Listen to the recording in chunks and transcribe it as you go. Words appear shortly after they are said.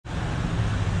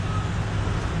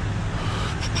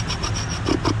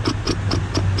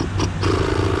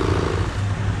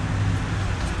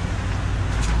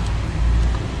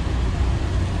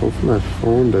my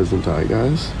phone doesn't die,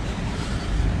 guys.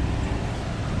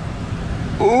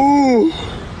 Oh,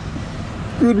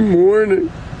 good morning.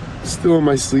 Still in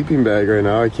my sleeping bag right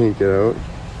now. I can't get out.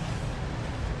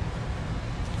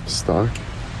 Stuck.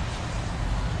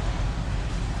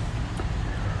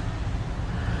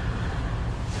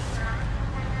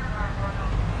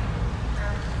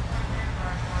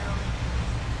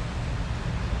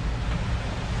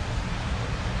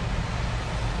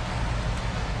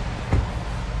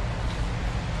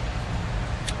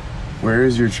 Where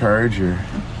is your charger?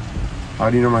 How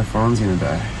do you know my phone's gonna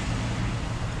die?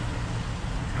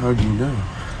 How do you know?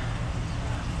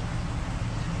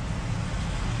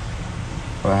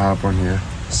 What happened here?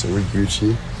 So we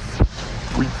Gucci.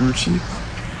 We Gucci.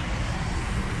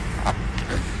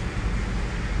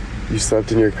 You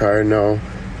slept in your car? No.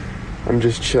 I'm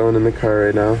just chilling in the car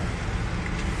right now.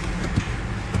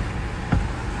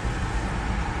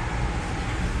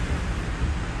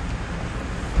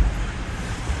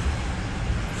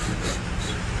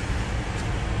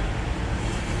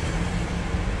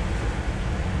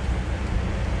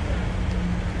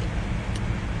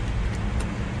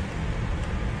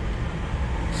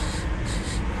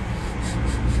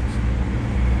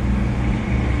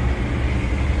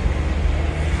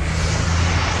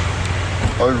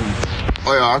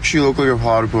 I actually look like a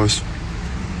platypus.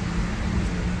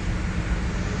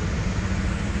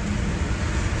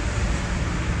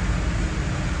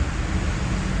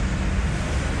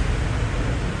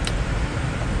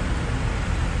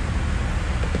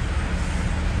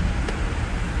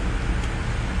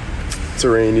 It's a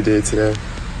rainy day today.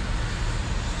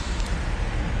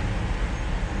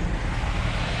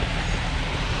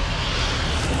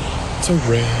 It's a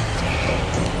rainy day.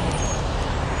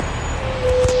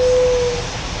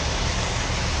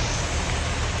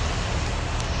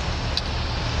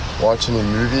 Watch any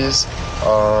movies?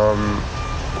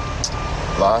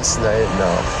 Last night,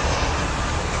 no.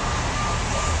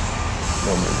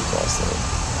 No movies last night.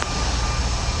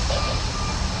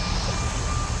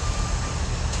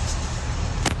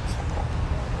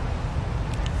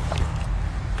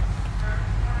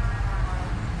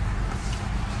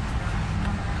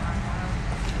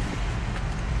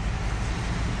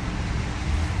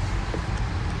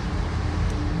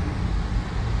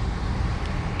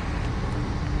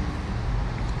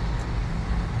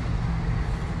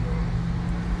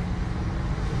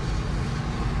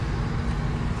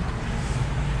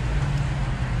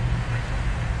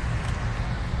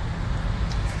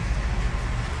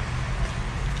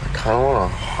 I kind of want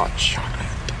a hot chocolate.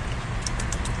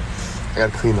 I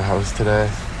gotta clean the house today.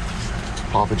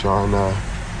 Papa John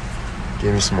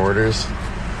gave me some orders,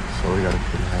 so we gotta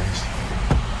clean the house.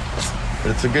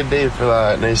 But it's a good day for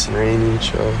that, nice and rainy,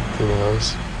 chill, clean the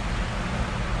house,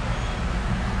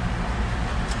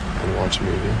 and watch a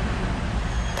movie.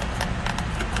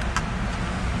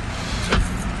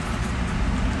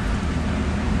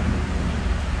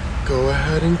 Go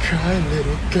ahead and cry,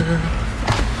 little girl.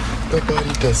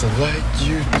 Nobody doesn't like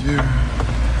you do.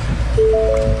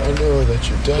 I know that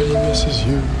your daddy misses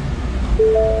you.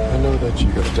 I know that you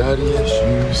got daddy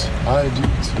issues. I do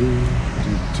too.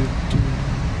 Do.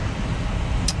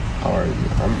 How are you?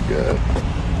 I'm good.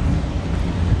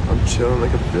 I'm chilling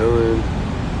like a villain.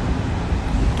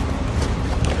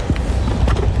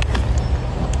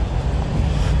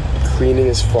 Cleaning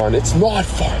is fun. It's not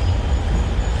fun.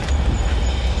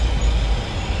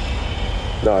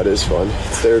 No, it is fun.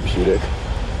 It's therapeutic.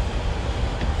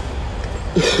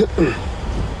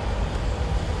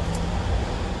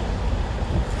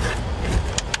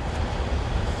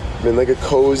 I'm in like a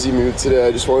cozy mood today.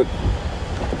 I just want...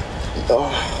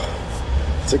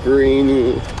 it's like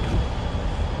rainy.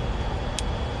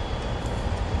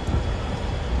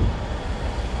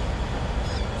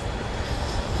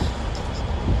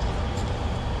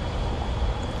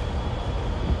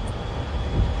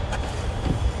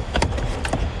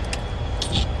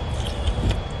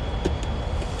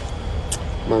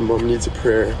 My mom needs a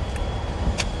prayer.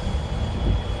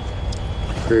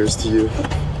 Prayers to you.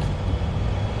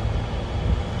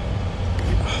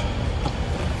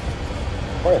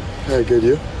 Hey, good,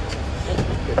 you?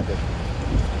 Good.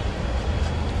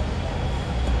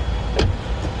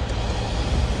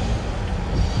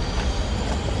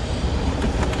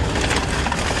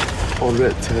 All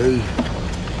that tea.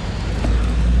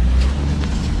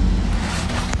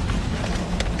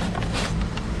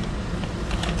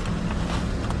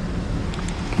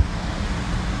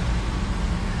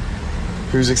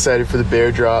 Who's excited for the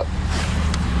bear drop?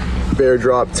 Bear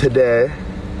drop today.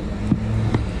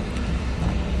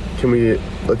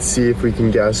 Let's see if we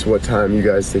can guess what time you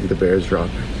guys think the bear's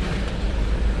dropping.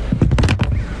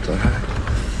 Go ahead.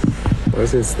 Why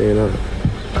is it staying up?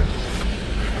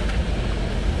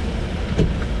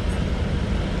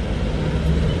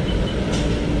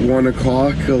 One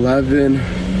o'clock, 11.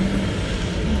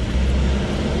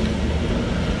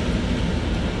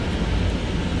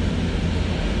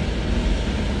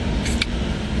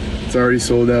 It's already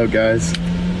sold out, guys.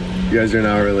 You guys are an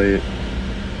hour late.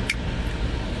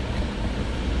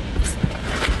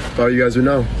 Thought you guys would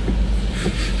know.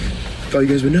 Thought you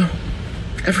guys would know.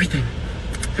 Everything.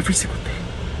 Every single thing.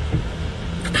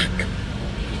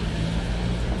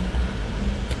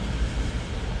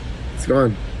 It's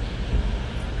gone.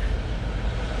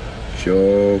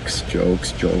 Jokes,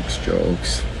 jokes, jokes,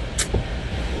 jokes.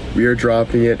 We are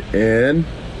dropping it in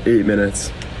 8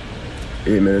 minutes.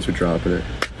 8 minutes we're dropping it.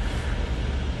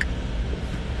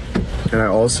 And I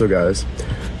also, guys,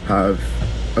 have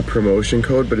a promotion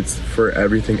code, but it's for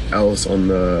everything else on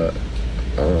the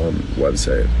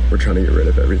website. We're trying to get rid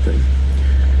of everything.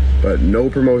 But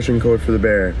no promotion code for the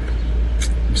bear.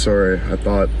 I'm sorry, I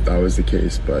thought that was the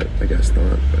case, but I guess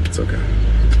not, but it's okay.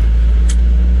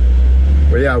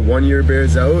 But yeah, 1 year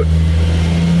bear's out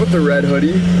with the red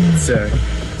hoodie. It's sick.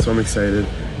 So I'm excited.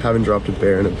 Haven't dropped a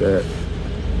bear in a bit.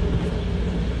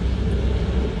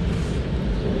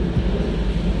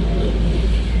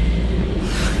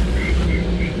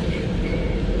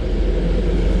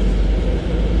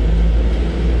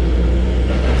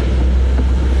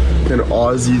 Can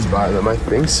Aussies buy them? I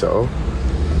think so.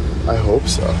 I hope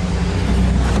so.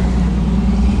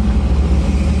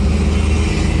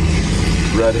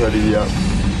 Red hoodie, yeah.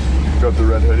 Got the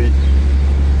red hoodie.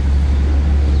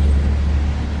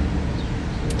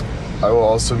 I will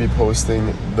also be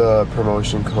posting the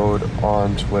promotion code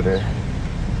on Twitter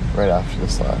right after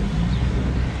this live.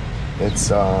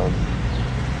 It's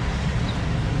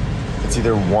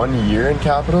either 1 year in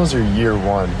capitals or year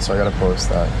one, so I gotta post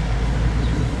that.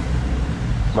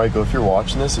 Michael, if you're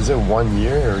watching this, is it 1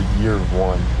 year or year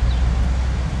one?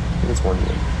 I think it's 1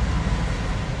 year.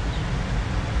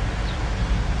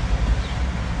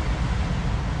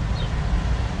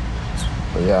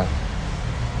 But yeah.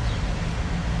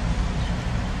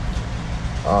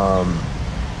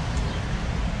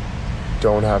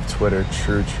 Don't have Twitter.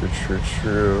 True.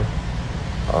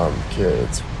 Okay,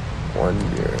 it's 1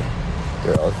 year.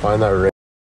 Yeah, I'll find that right.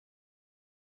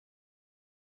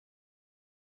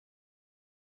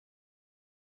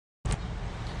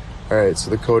 Alright, so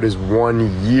the code is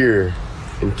 1 year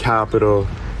in capital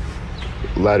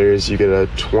letters. You get a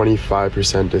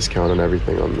 25% discount on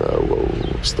everything on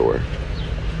the store.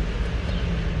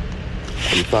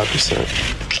 25%.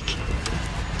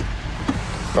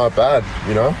 Not bad,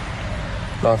 you know?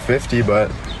 Not 50, but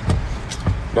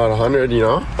not 100, you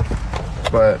know?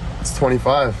 But it's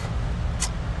 25.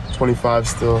 25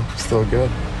 still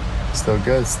good. Still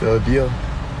good, still a deal.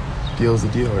 Deal's a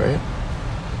deal, right?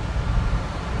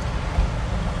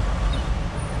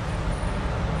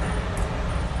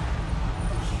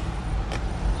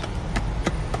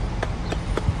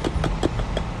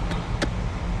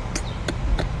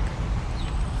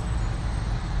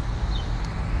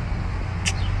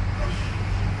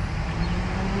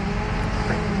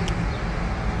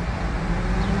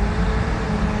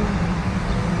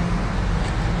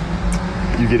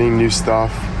 Getting new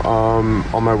stuff on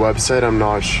my website. I'm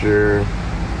not sure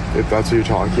if that's what you're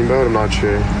talking about. I'm not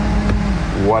sure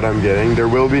what I'm getting. There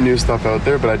will be new stuff out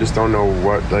there, but I just don't know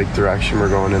what like direction we're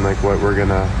going in, like what we're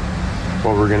gonna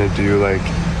do. Like,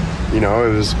 you know,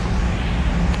 it was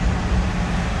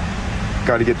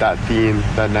got to get that theme,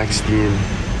 that next theme.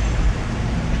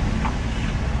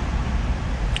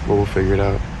 But we'll figure it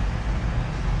out.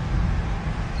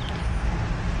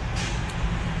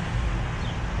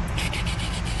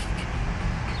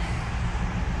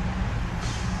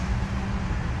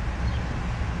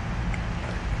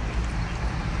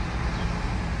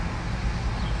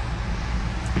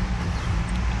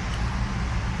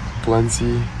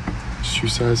 Lency, shoe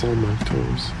size on my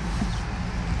toes.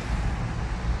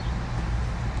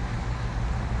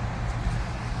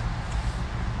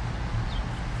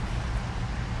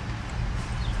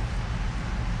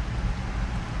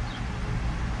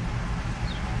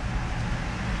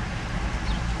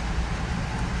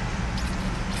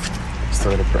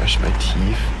 Still gotta brush my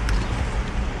teeth.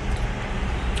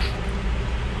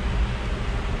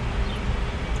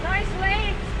 Nice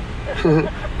legs.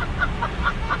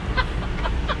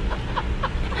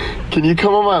 Can you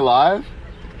come on my live?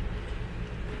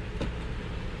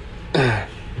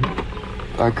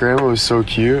 That grandma was so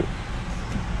cute.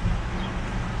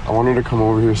 I want her to come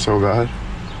over here so bad.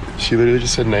 She literally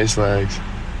just said nice legs.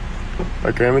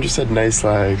 My grandma just said nice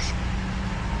legs.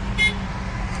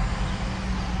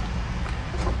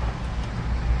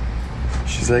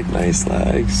 She's like, nice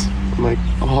legs. I'm like,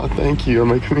 oh, thank you. I'm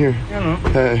like, come here.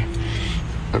 Hey.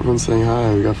 Everyone's saying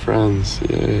hi. We got friends.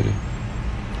 Yay.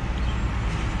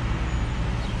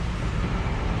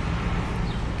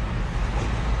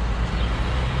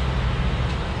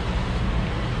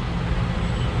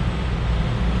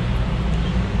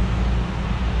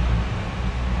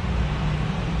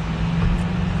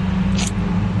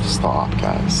 Stop,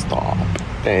 guys. Stop.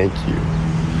 Thank you.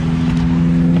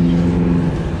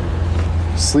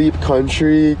 Sleep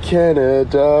Country,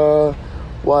 Canada.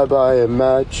 Why buy a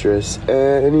mattress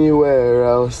anywhere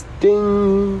else?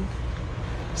 Ding.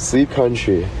 Sleep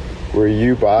Country, where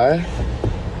you buy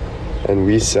and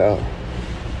we sell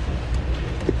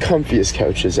the comfiest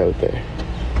couches out there.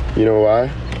 You know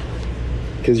why?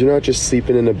 Because you're not just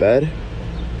sleeping in a bed,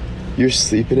 you're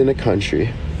sleeping in a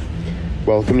country.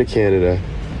 Welcome to Canada.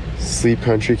 Sleep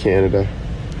Country, Canada.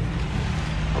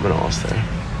 I'm an all-star.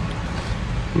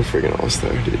 I'm a friggin'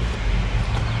 all-star, dude.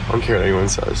 I don't care what anyone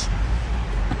says.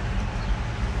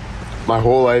 My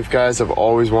whole life, guys, I've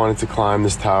always wanted to climb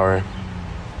this tower.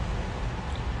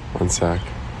 One sec.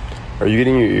 Are you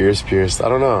getting your ears pierced? I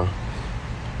don't know.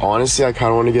 Honestly, I kind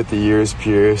of want to get the ears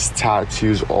pierced,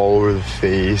 tattoos all over the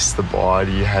face, the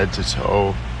body, head to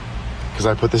toe. Because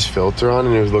I put this filter on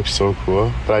and it looks so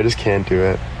cool, but I just can't do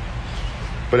it.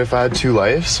 But if I had 2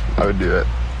 lives, I would do it.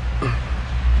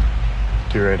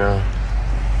 Do it right now.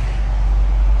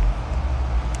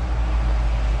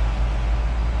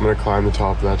 I'm gonna climb the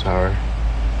top of that tower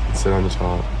and sit on the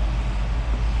top.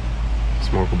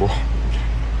 Smokeable.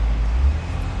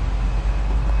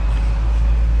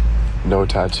 No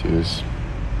tattoos.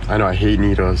 I know, I hate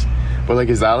needles. But like,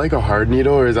 is that like a hard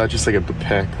needle or is that just like a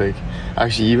pick? Like,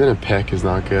 actually even a pick is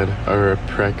not good. Or a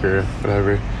prick or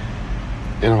whatever.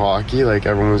 In hockey, like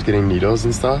everyone was getting needles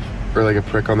and stuff. Or like a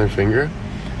prick on their finger.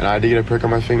 And I had to get a prick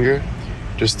on my finger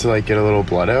just to like get a little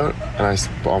blood out. And I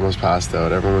almost passed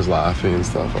out. Everyone was laughing and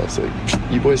stuff. I was like,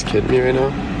 you boys kidding me right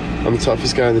now? I'm the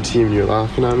toughest guy on the team and you're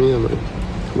laughing at me? I'm like,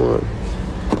 come on.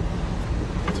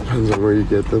 Depends on where you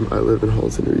get them. I live in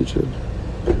Halton region.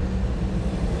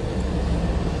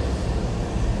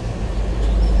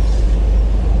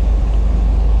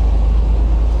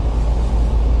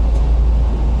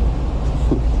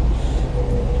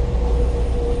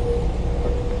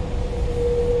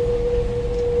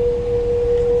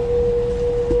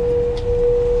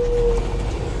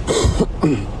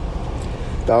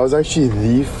 That was actually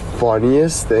the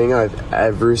funniest thing I've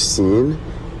ever seen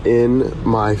in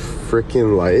my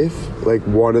freaking life. Like,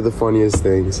 one of the funniest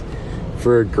things.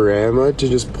 For a grandma to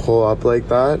just pull up like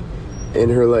that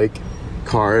in her like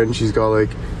car, and she's got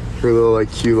like her little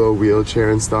like cute little wheelchair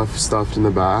and stuff stuffed in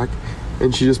the back,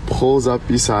 and she just pulls up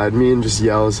beside me and just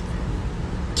yells,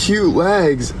 "Cute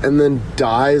legs," and then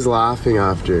dies laughing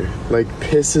after. Like,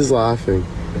 pisses laughing.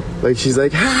 Like, she's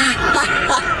like,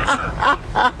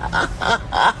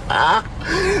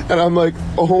 and I'm like,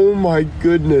 oh my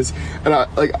goodness. And I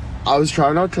was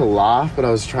trying not to laugh, but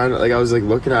I was trying to, like, I was like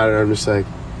looking at it and I'm just like,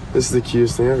 this is the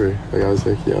cutest thing ever. Like, I was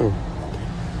like, yo.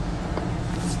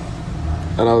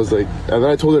 And I was like, and then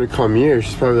I told her to come here.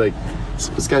 She's probably like, is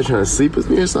this guy trying to sleep with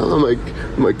me or something? I'm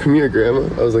like, come here,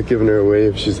 grandma. I was like giving her a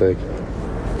wave. She's like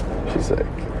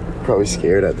probably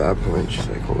scared at that point. She's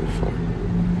like, holy fuck.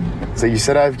 So you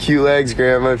said I have cute legs,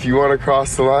 grandma. If you want to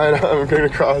cross the line, I'm gonna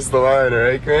cross the line,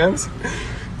 alright, Grams?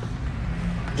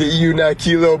 Get you and that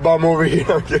cute little bum over here.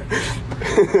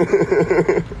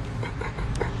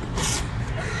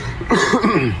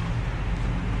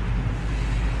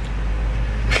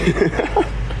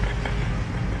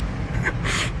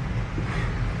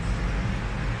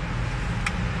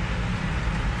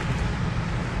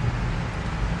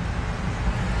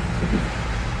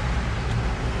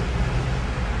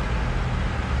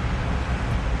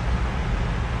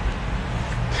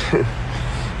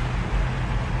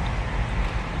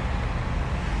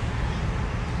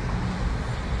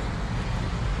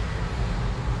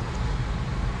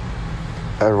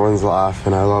 Everyone's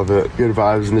laughing. I love it. Good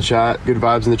vibes in the chat. Good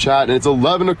vibes in the chat. And it's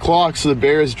 11 o'clock, so the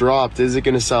Bears dropped. Is it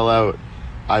going to sell out?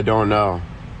 I don't know.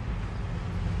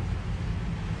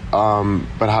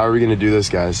 But how are we going to do this,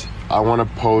 guys? I want to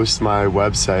post my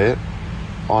website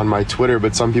on my Twitter,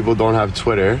 but some people don't have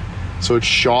Twitter. So it's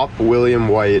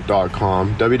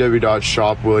shopwilliamwhite.com.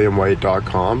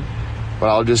 www.shopwilliamwhite.com. But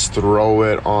I'll just throw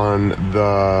it on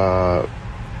the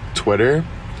Twitter.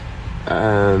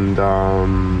 And,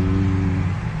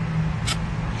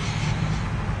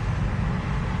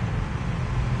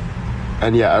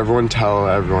 and yeah, everyone tell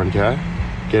everyone, okay?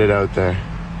 Get it out there.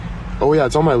 Oh yeah,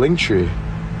 it's on my link tree.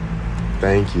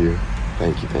 Thank you.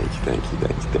 Thank you.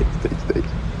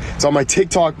 It's on my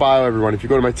TikTok bio, everyone. If you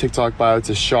go to my TikTok bio, it's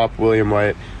a shop William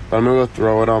White. But I'm gonna go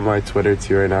throw it on my Twitter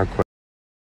too right now.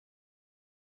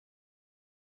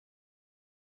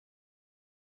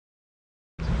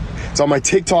 It's on my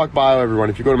TikTok bio,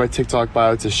 everyone. If you go to my TikTok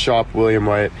bio, it's a shop William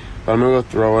White. But I'm gonna go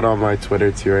throw it on my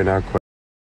Twitter too right now.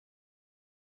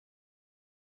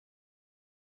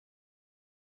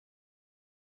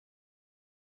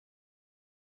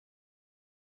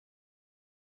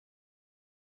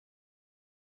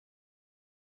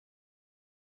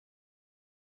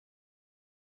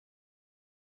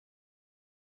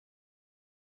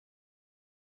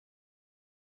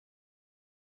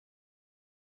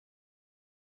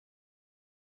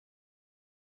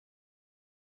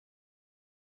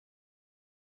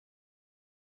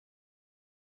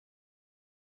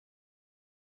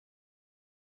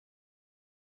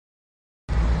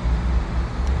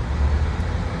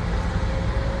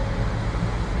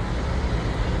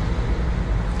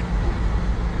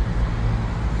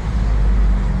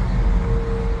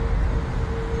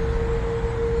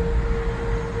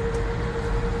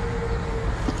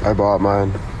 I bought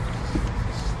mine.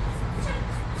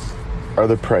 Are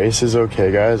the prices okay,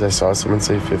 guys? I saw someone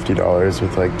say $50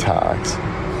 with like tax.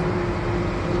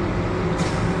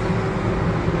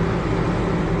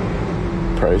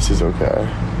 Price is okay.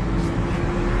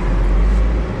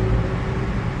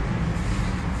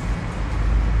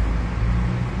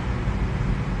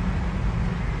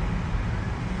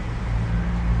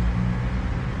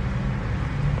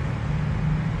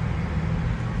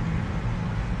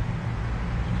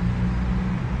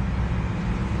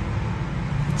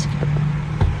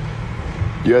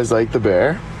 You guys like the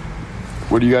bear?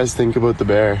 What do you guys think about the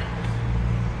bear?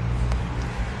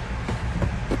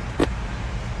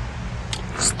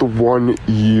 It's the 1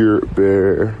 year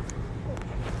bear.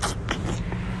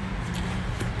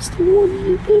 It's the 1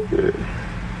 year bear.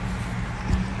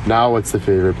 Now what's the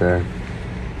favorite bear?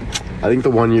 I think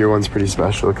the 1 year one's pretty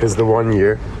special because the 1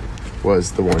 year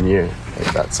was the 1 year.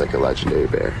 Like that's like a legendary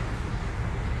bear.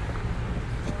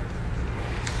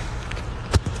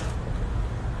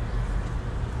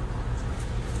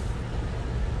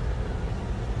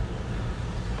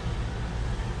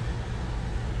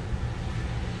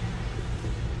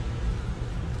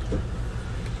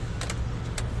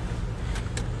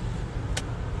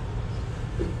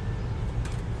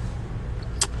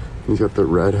 He's got the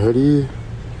red hoodie,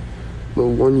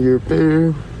 little 1 year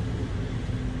bear.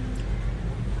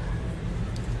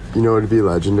 You know, it'd be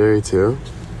legendary too.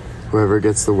 Whoever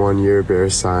gets the 1 year bear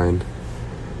signed.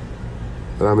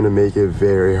 But I'm gonna make it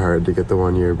very hard to get the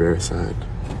 1 year bear signed.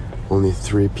 Only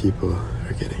 3 people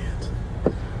are getting it.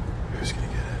 Who's gonna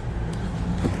get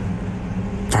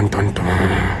it? Dun dun dun.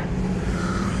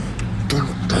 Dun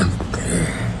dun dun.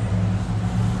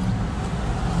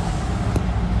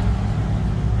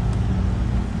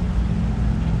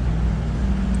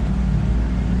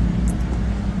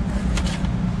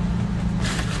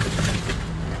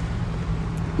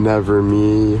 Never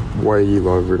me, Whitey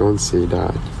lover, don't say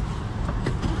that.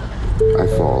 I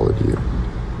followed you.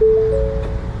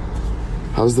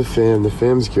 How's the fam? The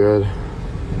fam's good.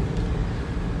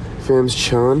 Fam's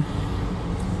chillin'.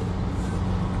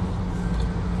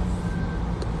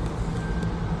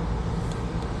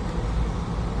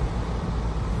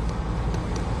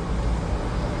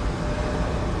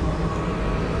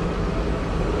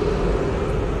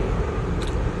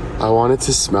 I want it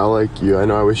to smell like you. I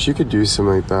know, I wish you could do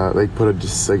something like that. Like put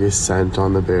just like a scent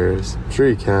on the bears. I'm sure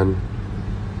you can.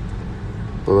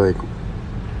 But like,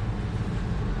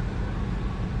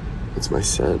 what's my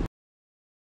scent?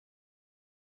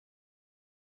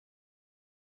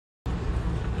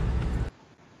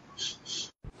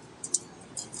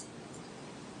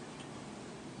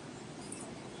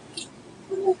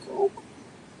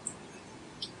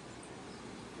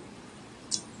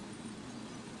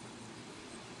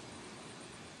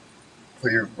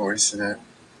 Put your voice in it.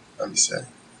 Let me say.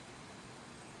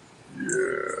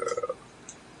 Yeah.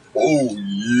 Oh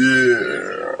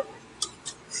yeah.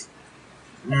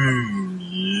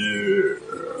 Yeah.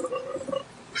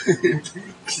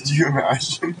 Could you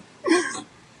imagine?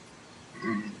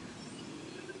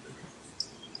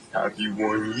 Happy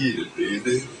 1 year,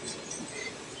 baby.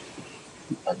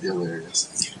 That'd be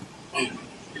hilarious.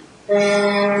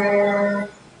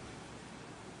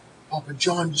 Papa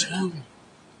John Jones.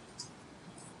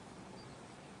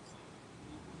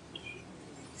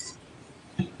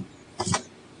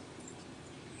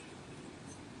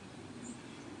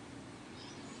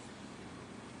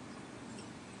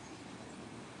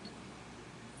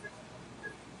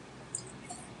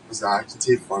 Was the acting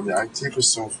tape fun? The acting tape was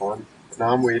so fun.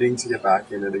 Now I'm waiting to get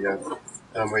back in it again.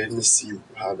 And I'm waiting to see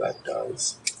how that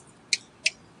does.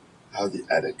 how the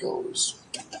edit goes.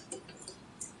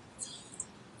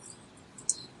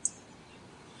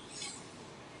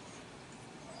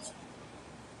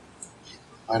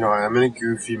 I know, I am in a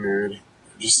goofy mood,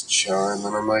 just chilling,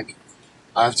 and I'm like,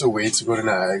 I have to wait to go to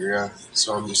Niagara,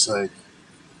 so I'm just like,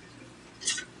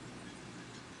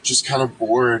 just kind of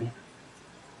bored.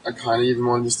 I kind of even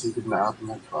want to just take a nap in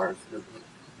my car for a bit.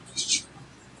 Just chill.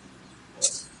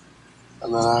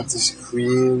 And then I have to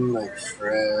clean like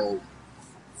Fred.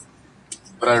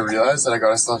 But I realized that I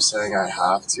gotta stop saying I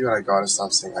have to, and I gotta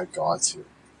stop saying I got to.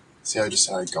 See how I just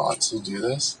said I got to do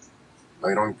this?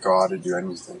 Like, I don't gotta do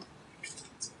anything.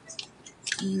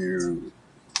 You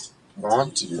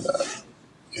want to do that.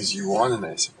 Because you want a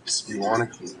nice house. You want a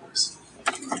clean house.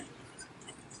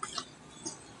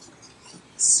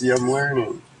 See, I'm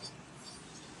learning.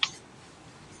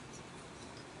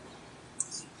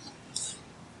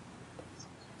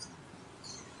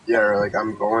 Yeah, or like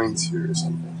I'm going to or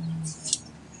something.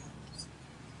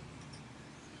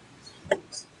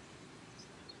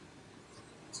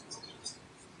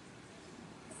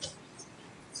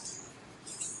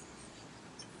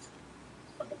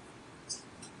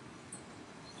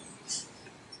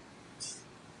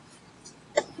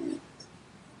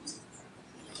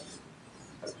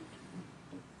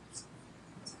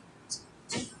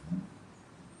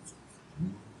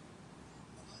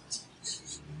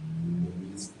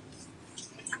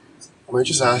 I might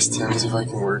just ask Tim's if I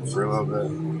can work for a little bit.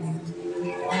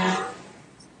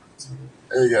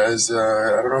 Hey guys,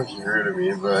 I don't know if you heard of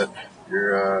me, but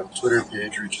your Twitter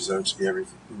page reaches out to me every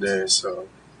day, so I'm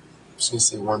just gonna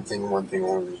say one thing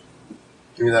only.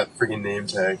 Give me that friggin' name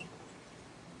tag.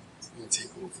 I'm gonna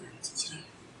take over today.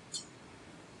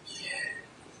 Yeah.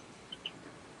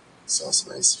 Saw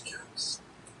some nice accounts.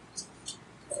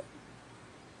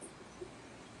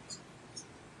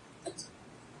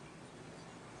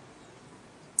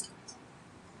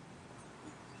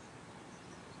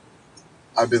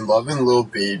 I've been loving Lil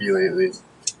Baby lately.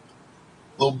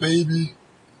 Lil Baby.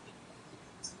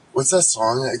 What's that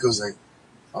song that goes like,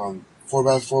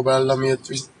 4x4, but I love me a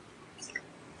 3.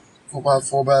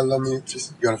 4x4, but I love me a 3.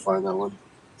 You gotta find that one.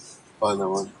 Find that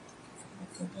one.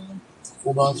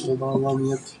 4x4, but I love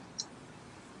me a 3.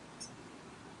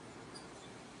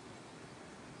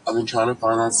 I've been trying to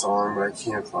find that song, but I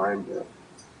can't find it.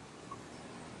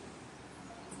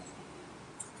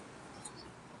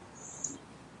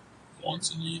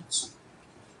 Wants and needs.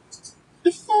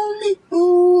 If only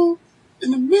who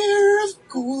in the mirror of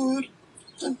God.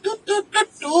 Dun, dun, dun, dun,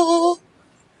 dun.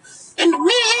 In the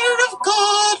mirror of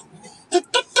God. Dun,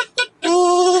 dun, dun, dun,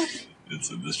 dun. It's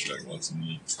a diss track, Wants and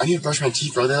Needs. I need to brush my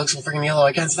teeth, bro. They look so freaking yellow.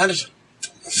 I can't stand it.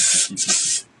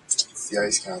 It's the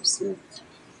ice caps, too.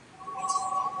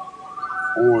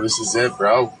 Oh, this is it,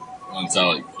 bro. It's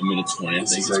out like a minute 20, I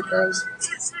This think. is it, guys.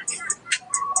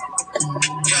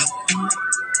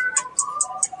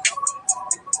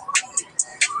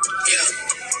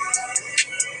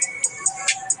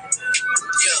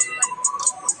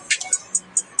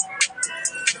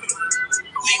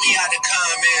 Leave me out the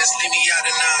comments, leave me out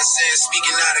the nonsense.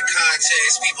 Speaking out of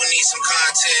context, people need some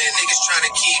content. Niggas trying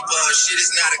to keep up, shit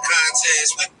is not a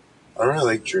contest. I don't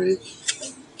really like Drake.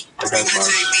 That guy's much.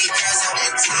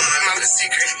 I'm a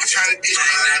secret, I'm trying to dish.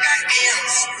 I got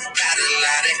M's, got a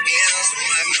lot of M's on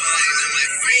my mind and my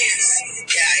friends.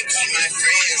 Yeah, I keep my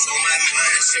friends on my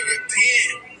mind, should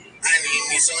repent. I need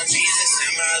me some Jesus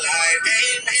in my life.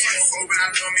 I'm 4, but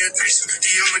I love me a 3. So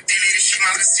I'm a delete, she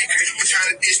my secret. You trying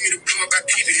to dish me to blow up, I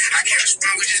peep it. I can't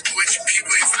respond, we just do what you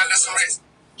people. If I love some rest.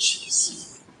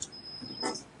 Jeez.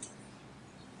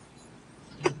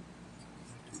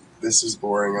 This is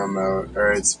boring, I'm out.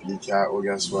 Alright, Speed Cat, well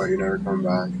guess what? You never come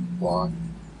back. Block.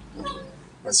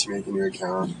 Unless you make a new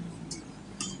account.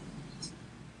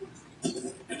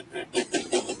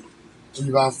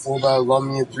 3x4, but I love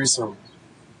me a threesome.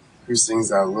 Who sings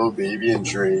that? Lil Baby and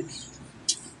Drake.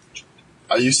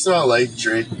 I used to not like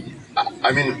Drake.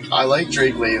 I mean, I like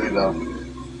Drake lately though.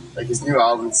 Like his new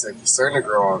album's sick. He's starting to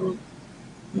grow on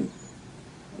me.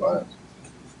 But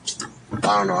I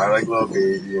don't know. I like Lil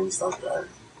Baby and stuff like that.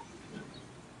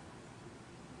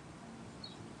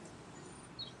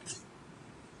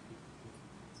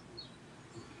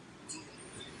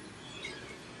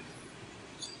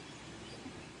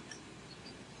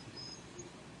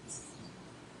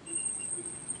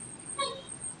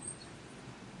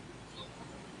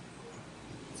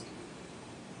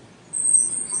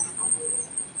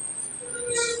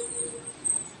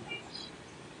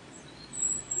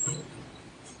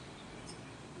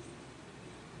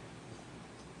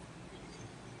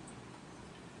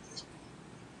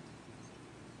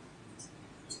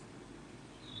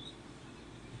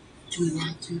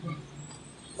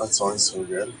 That song's so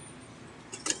good.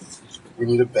 We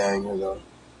need a banger though.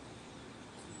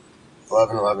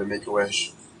 11:11, make a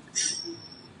wish.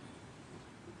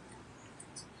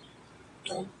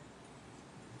 Done.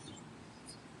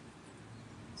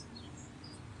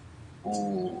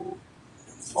 Ooh.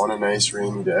 On a nice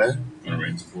rainy day. When it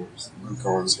rains, of course. Luke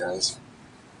Combs, guys.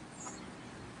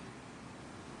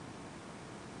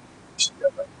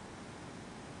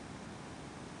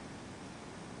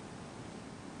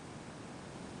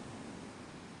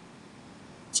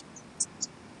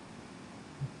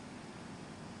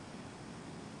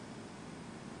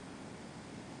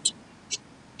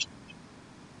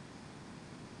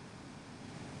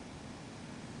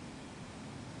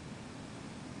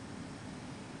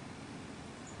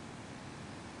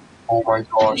 Oh my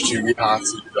gosh, dude, we have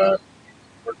to do that.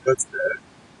 What's that?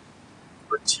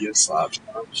 Tortilla slap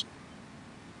challenge.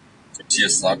 Tortilla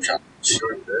slap challenge. You know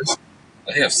what it is?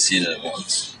 I think I've seen it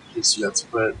once. Okay, so you have to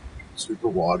put super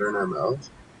water in our mouth.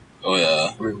 Oh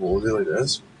yeah. And we hold it like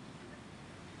this.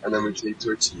 And then we take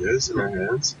tortillas in our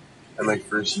hands. And like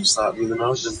first you slap me in the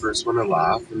mouth, then first one to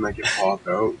laugh and like it pop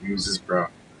out, loses bro.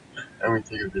 And we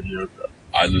take a video of that.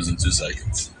 I lose in 2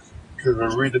 seconds. Because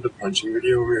remember we did the punching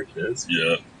video when we were kids?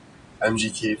 Yeah.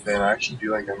 MGK fan. I actually do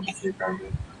like MGK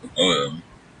family. Oh yeah.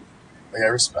 Like I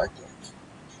respect it.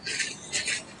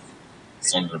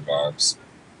 Some of their vibes.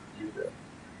 You do.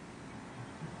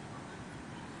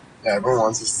 Yeah, everyone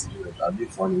wants us to do it. That'd be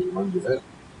funny. You want to do it?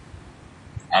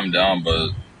 I'm down,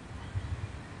 but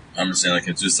I'm just saying, like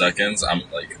in 2 seconds, I'm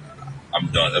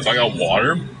done. If I got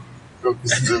water, Bro,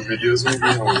 because the videos would be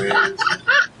hilarious.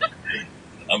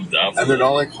 I'm down. And they're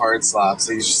not like hard slaps.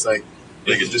 Like it's just like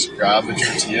they could just grab the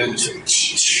tortilla and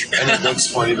just and it looks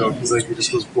funny though because like it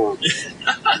just goes boom.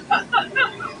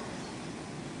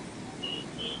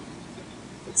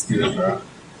 Let's do it, bro.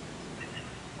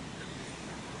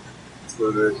 Let's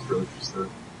go to the grocery store,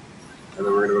 and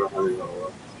then we're gonna go to Honey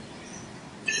Hollow.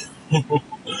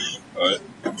 Alright.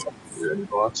 You any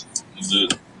thoughts? Let's do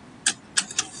it.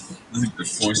 I think the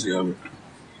forcing ever.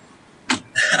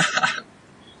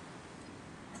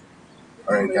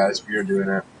 All right, guys, we are doing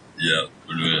it. Yeah,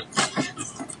 we're doing it.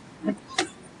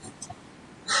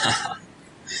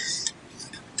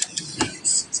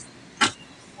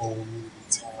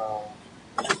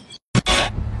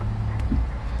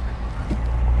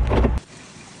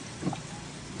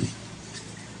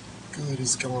 Good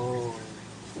is gone.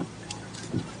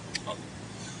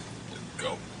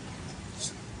 Go.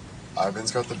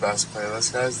 Ivan's got the best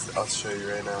playlist, guys. I'll show you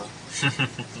right now.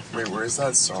 Wait, where's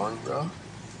that song, bro?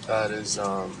 That is,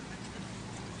 oh,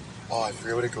 I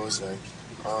forget what it goes like.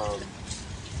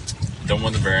 Don't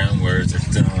want the brand where it's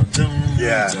like, dun, dun,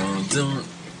 Yeah. dun, dun.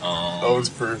 That was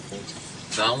perfect.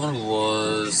 That one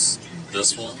was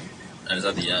this one, and it's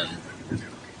at the end.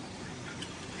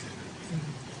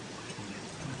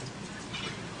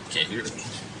 Can't hear it.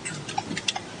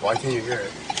 Why can't you hear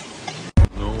it?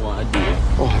 No idea.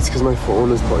 Oh, it's because my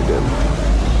phone is plugged in.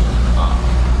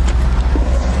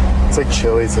 It's like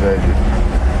chilly today, dude.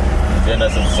 Yeah,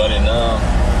 nice and sunny now.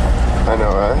 I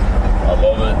know, right? I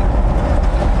love it.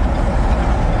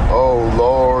 Oh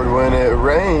Lord, when it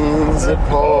rains, it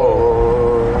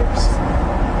pours.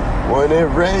 When it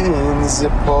rains,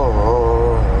 it pours.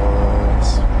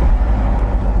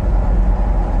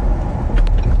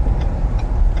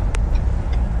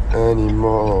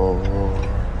 Anymore.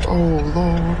 Oh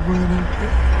Lord, when it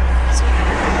rains.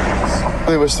 I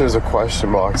really wish there was a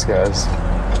question box, guys.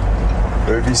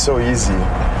 It would be so easy.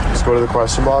 Just go to the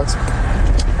question box.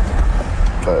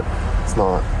 But it's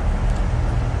not.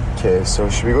 Okay, so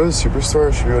should we go to the superstore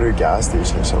or should we go to a gas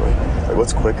station or something? Like,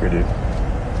 what's quicker, dude?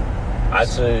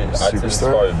 Actually, I'd say it's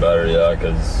Superstar? probably better, yeah,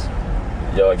 because,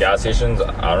 yeah, like gas stations,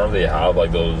 I don't really have,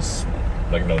 like, those,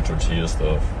 like, no tortilla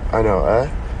stuff. I know, eh?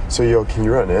 So, yo, can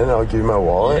you run in? I'll give you my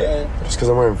wallet. Yeah. Just because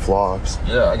I'm wearing flops.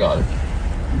 Yeah, I got it.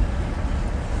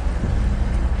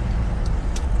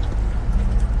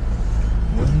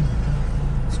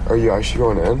 Are you actually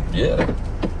going in? Yeah.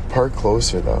 Park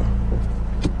closer, though.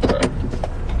 Alright.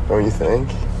 Don't you think?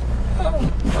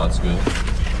 That's good.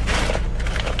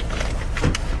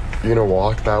 You gonna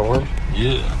walk that one?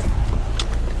 Yeah.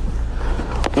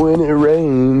 When it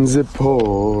rains, it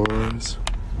pours.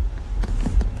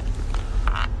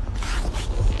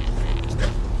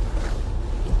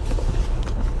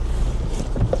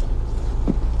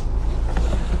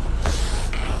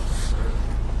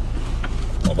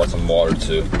 I'll buy some water,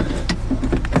 too.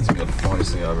 It's the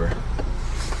funniest thing ever.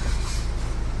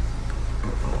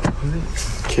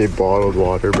 Okay, bottled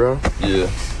water, bro. Yeah.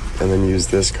 And then use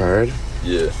this card.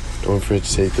 Yeah. Don't forget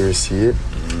to take the receipt.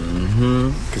 Mm-hmm.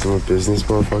 Because I'm a business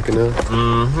motherfucker now.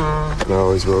 And I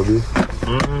always will be.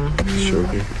 Just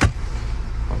joking.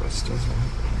 Oh, that still not.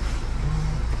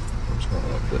 I'm just gonna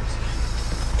love this.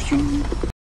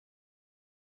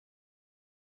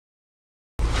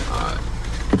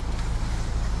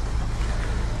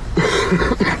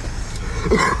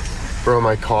 Bro,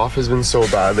 my cough has been so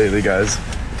bad lately, guys.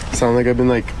 Sound like I've been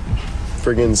like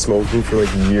friggin' smoking for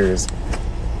like years.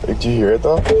 Like, do you hear it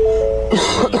though?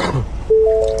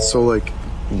 So like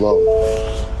low.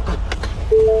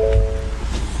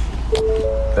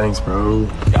 Thanks, bro.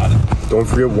 Got it. Don't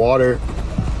forget water.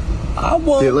 I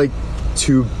won't. Get like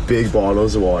 2 big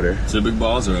bottles of water. 2 big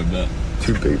balls or a bit?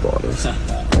 2 big bottles.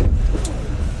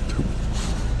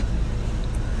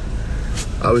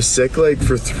 I was sick like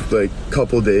for like a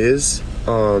couple days.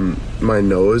 My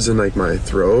nose and like my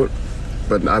throat,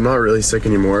 but I'm not really sick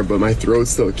anymore. But my throat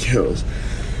still kills.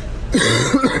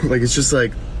 Like it's just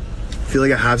like I feel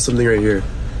like I have something right here.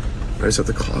 I just have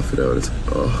to cough it out. It's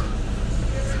oh.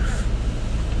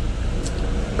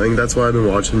 I think that's why I've been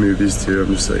watching movies too.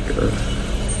 I'm just like,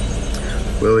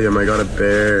 William, I got a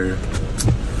bear.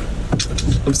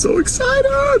 I'm so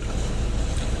excited.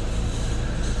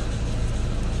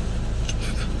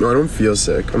 No, I don't feel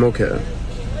sick. I'm okay.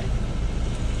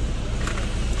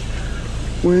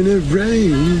 When it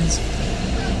rains.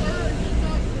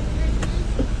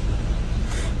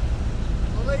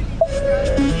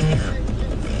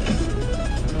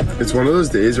 It's one of those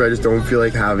days where I just don't feel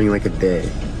like having like a day.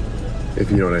 If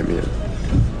you know what I mean.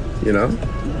 You know?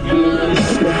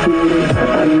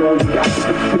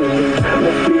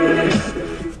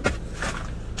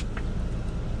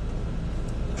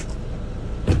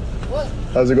 What?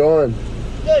 How's it going?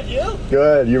 Good, you?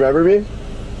 Good. You remember me?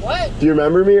 What? Do you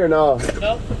remember me or no?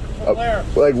 Nope. From where?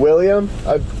 Like William?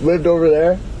 I've lived over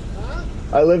there. Huh?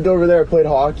 I lived over there, played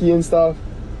hockey and stuff.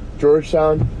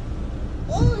 Georgetown.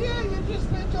 Oh, yeah, you just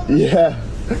went over. Yeah.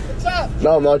 What's up?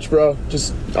 Not much, bro.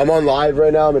 Just, I'm on live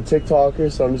right now. I'm a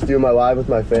TikToker, so I'm just doing my live with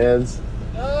my fans.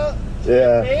 Yeah.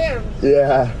 Yeah. Man,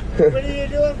 Yeah. what are you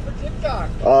doing for TikTok?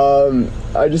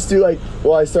 I just do like,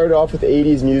 well, I started off with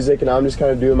 80s music and now I'm just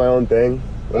kind of doing my own thing.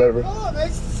 Whatever. Oh,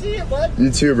 nice to see you, bud.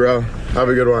 You too, bro. Have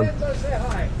a good one. Fans, I'll say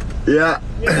hi. Yeah.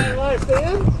 You got a lot of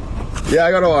fans? Yeah,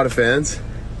 I got a lot of fans.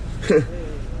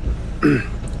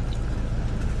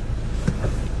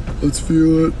 Let's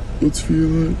feel it. Let's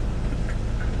feel it.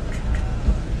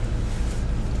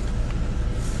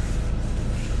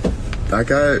 That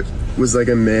guy was like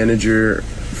a manager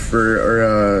for,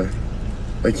 or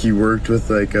like he worked with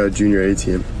like a junior A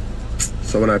team.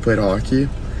 So when I played hockey,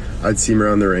 I'd see him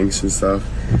around the rinks and stuff.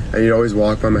 And he'd always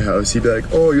walk by my house. He'd be like,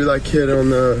 "Oh, you're that kid on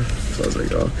the..." So I was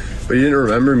like, "Oh." But he didn't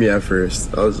remember me at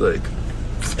first. I was like,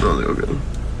 okay.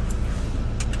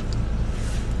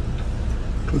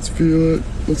 Let's feel it.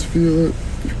 Let's feel it.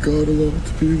 You got a lot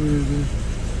to be living.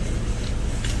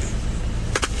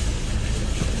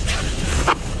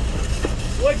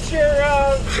 What's your,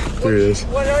 There it is.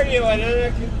 what are you? And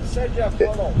then I can send you a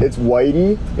photo. It's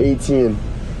Whitey 18.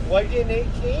 Whitey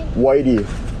 18? Whitey.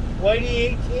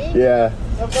 Whitey 18? Yeah.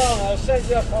 No problem. I'll send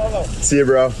you a photo. See you,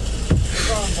 bro. No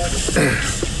problem, buddy.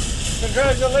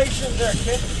 Congratulations there,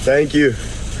 kid. Thank you.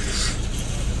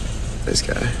 Nice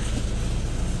guy.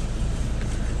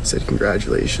 Said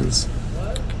congratulations.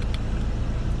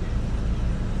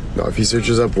 No, if he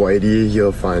searches up Whitey,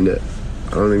 he'll find it.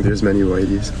 I don't think there's many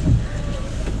Whiteys.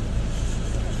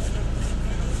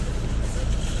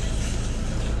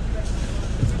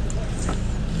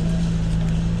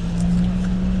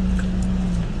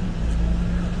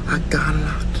 I got a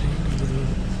lot to do.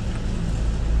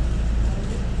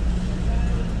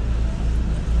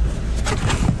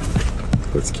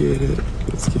 Let's get it.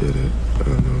 Let's get it. I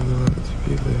know a lot to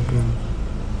be living.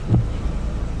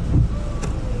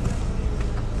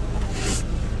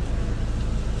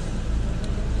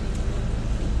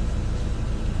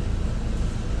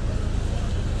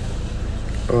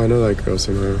 Oh, I know that girl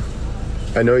somehow.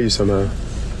 I know you somehow.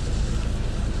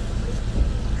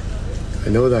 I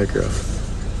know that girl.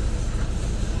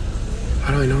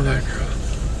 How do I know that girl?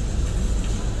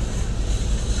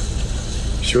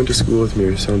 She went to school with me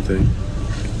or something.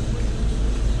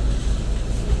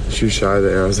 She was shy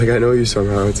there. I was like, I know you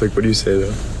somehow. It's like, what do you say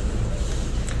though?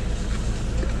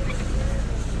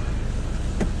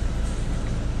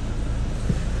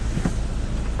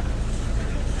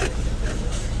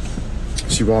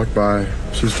 She walked by.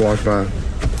 She just walked by.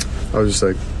 I was just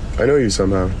like, I know you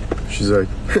somehow. She's like,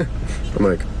 I'm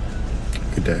like,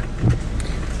 good day.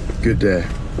 Good day.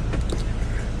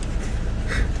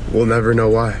 We'll never know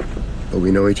why, but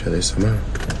we know each other somehow.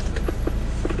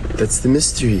 That's the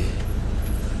mystery.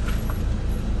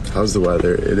 How's the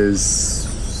weather? It is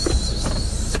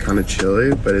kind of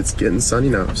chilly, but it's getting sunny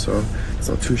now, so it's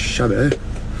not too shabby.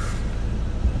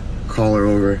 Call her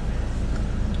over.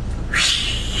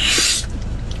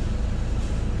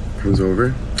 Comes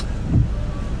over.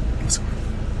 Let's go.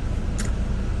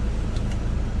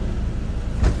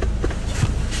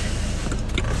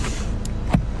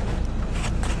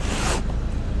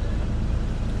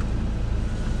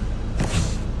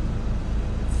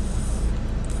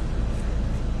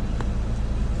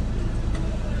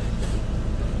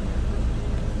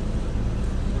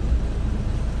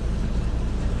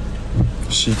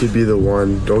 She could be the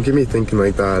one. Don't get me thinking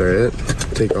like that, alright?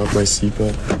 Take off my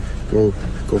seatbelt. Go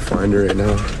find her right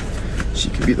now. She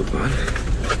could be the one.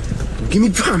 Get me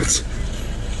pumped.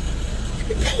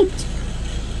 Get me pumped.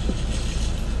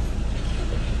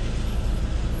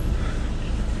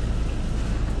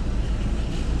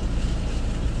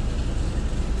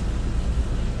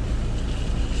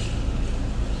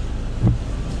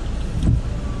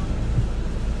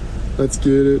 Let's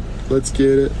get it. Let's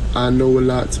get it. I know a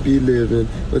lot to be living.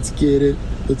 Let's get it.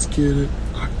 Let's get it.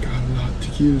 I got a lot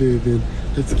to keep living.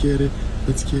 Let's get it.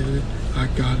 Let's get it. I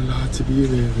got a lot to be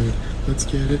living. Let's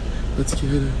get it. Let's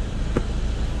get it.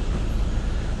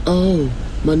 Oh,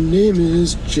 my name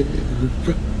is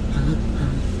Jennifer.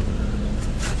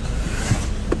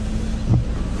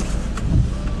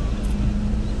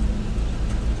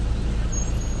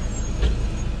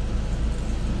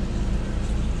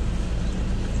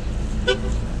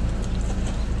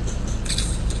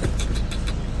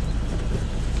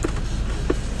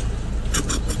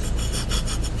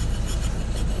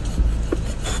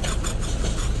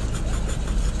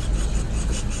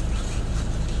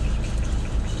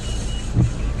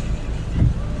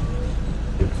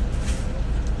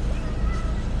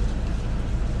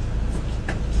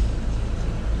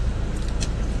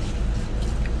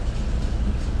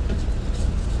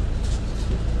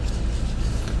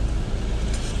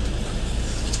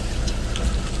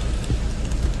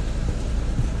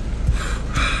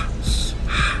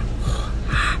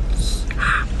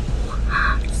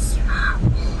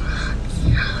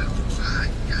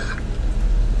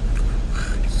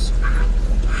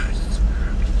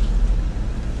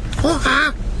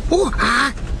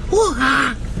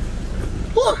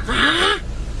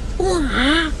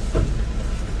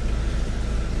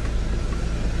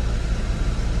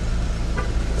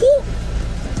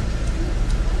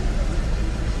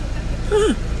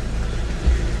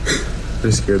 I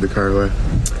just scared the car away.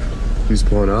 He was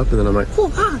pulling up, and then I'm like, oh,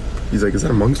 hi. He's like, is that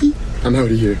a monkey? I'm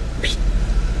out of here.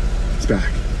 He's back.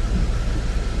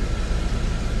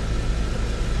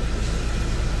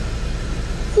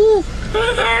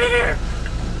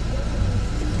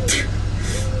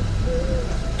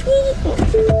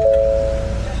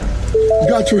 You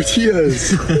got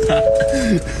tortillas.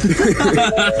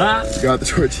 Got the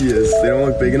tortillas. They don't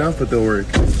look big enough, but they'll work.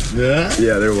 Yeah?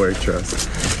 Yeah, they'll work, trust.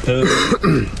 We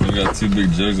got 2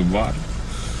 big jugs of water.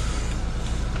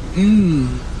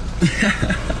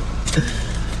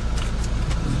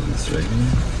 That's right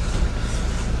here.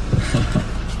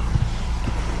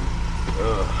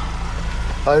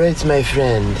 Alright, my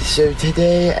friend. So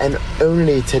today, and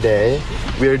only today,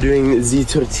 we are doing the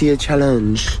tortilla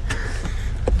challenge.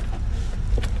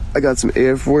 I got some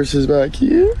Air Forces back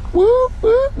here. Woo,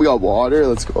 woo. We got water,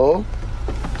 let's go.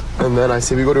 And then I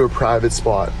say we go to a private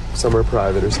spot, somewhere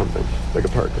private or something, like a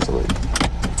park or something.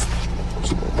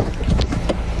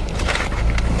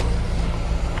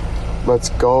 Let's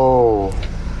go.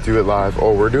 Do it live.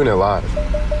 Oh, we're doing it live.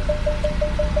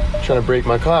 Trying to break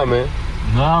my car, man.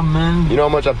 Nah, man. You know how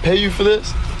much I pay you for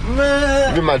this? Man.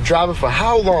 You've been my driver for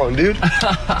how long, dude?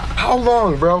 How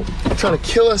long, bro? You're trying to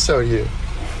kill us out here.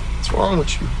 What's wrong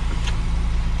with you?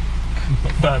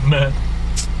 Bad man.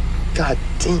 God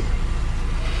damn.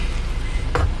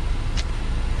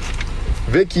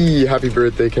 Vicky, happy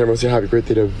birthday. Can everyone say happy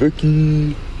birthday to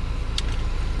Vicky?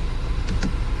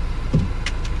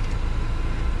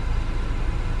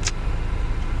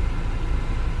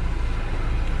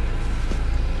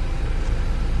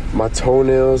 My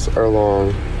toenails are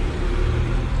long.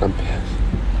 I'm pissed.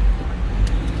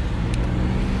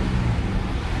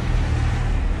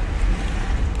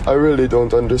 I really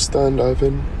don't understand,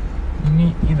 Ivan.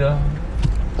 Me either.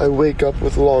 I wake up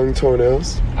with long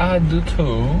toenails. I do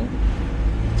too.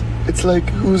 It's like,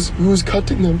 who's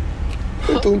cutting them?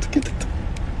 I don't get it.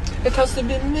 It has to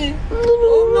be me.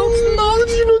 No,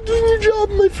 you're not doing your job,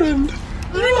 my friend.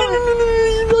 No,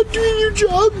 you're not doing your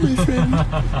job, my friend.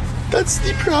 That's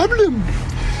the problem.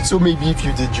 So maybe if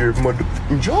you did your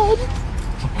motherfucking job,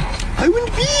 I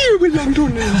wouldn't be here with long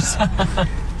toenails.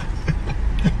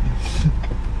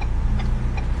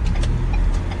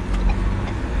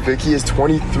 Vicky is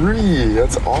 23.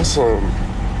 That's awesome.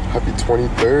 Happy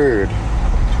 23rd.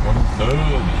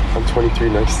 23rd. I'm 23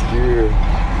 next year.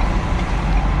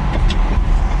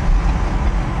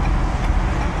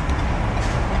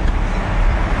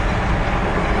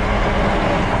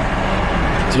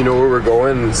 Do you know where we're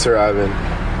going, Sir Ivan?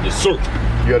 Yes, sir.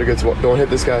 You gotta go to... Don't hit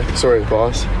this guy. Sorry,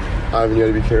 boss. Ivan, you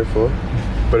gotta be careful.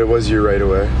 But it was you right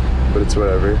away. But it's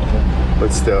whatever.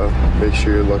 But still, make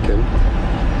sure you're looking.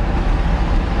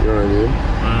 You know what I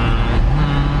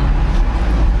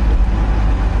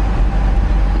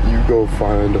mean? You go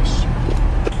find us.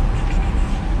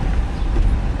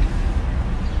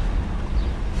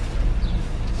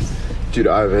 Dude,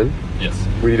 Ivan. Yes.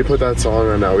 We need to put that song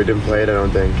on now. We didn't play it, I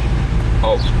don't think.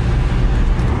 Oh.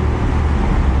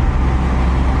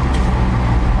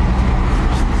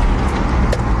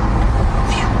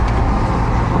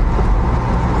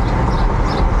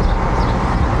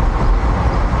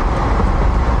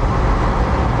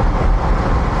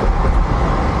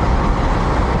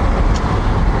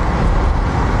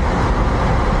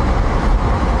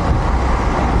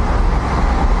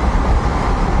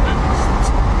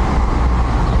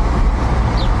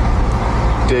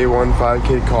 Day 1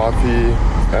 5K coffee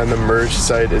and the merch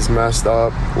site is messed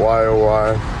up. Why oh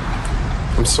why?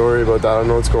 I'm sorry about that. I don't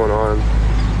know what's going on.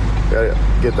 Gotta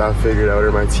get that figured out,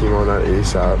 or my team on that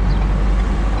ASAP.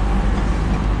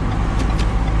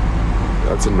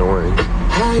 That's annoying.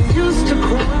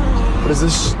 What is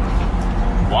this?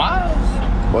 Why?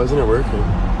 Why isn't it working?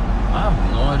 I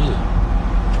have no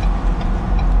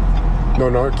idea. No,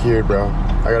 not here, bro.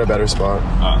 I got a better spot.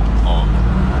 Oh.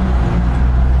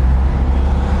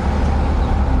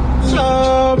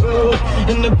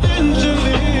 I'm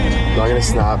not gonna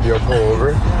snap. Yo, pull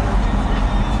over.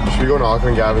 Should we go knock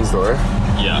on Gavin's door?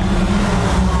 Yeah.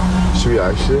 Should we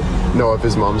actually? No, if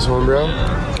his mom's home, bro.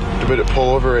 But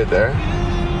pull over right there.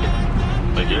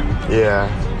 Like here? Yeah.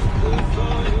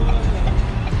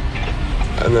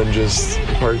 And then just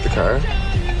park the car.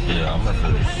 Yeah, I'm gonna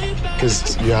finish.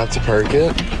 Because you have to park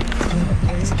it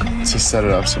to set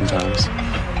it up sometimes.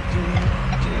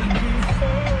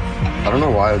 I don't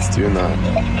know why it's doing that.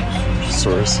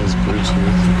 Source is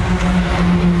Bluetooth.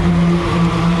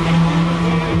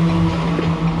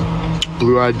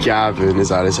 Blue-eyed Gavin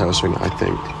is at his house right now, I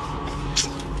think.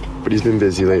 But he's been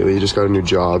busy lately. He just got a new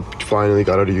job. Finally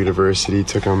got out of university.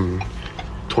 Took him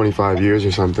 25 years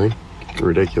or something.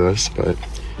 Ridiculous, but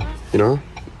you know,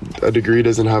 a degree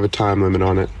doesn't have a time limit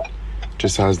on it.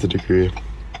 Just has the degree.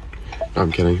 No,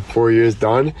 I'm kidding. 4 years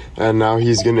done, and now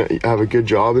he's gonna have a good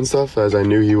job and stuff, as I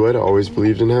knew he would. I always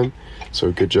believed in him.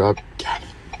 So good job, Gavin.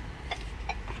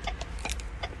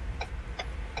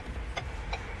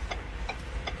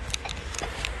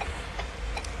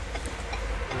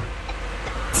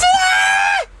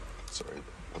 Sorry.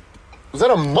 Was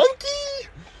that a monkey?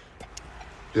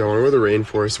 Yeah, I wanna go to the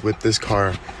rainforest with this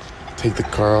car. Take the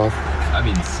car off. That'd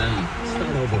be insane.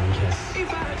 Start over and kiss.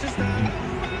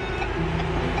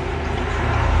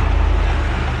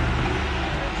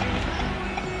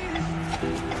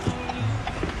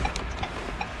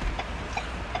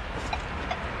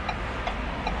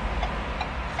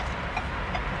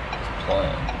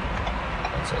 Playing.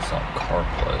 That's not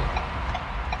CarPlay.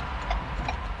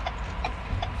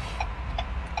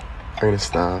 I'm gonna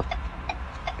stop.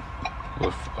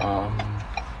 With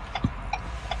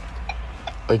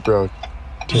Like, bro,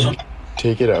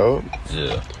 take it out.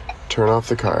 yeah. Turn off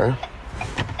the car.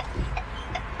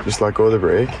 Just let go of the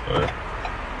brake. Right.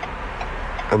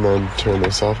 And then turn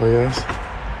this off, I guess.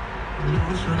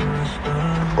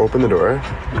 Open the door.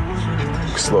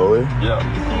 Slowly. Yeah.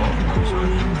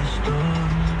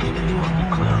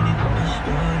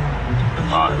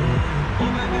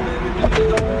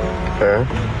 Okay.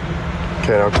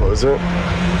 Okay, now close it.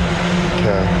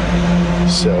 Okay.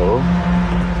 So.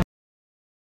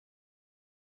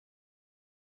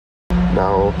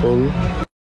 Now open.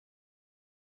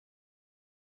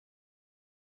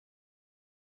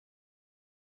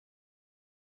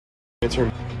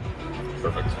 Turn.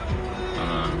 Perfect.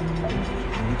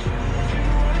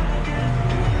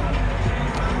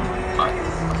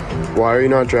 Why are you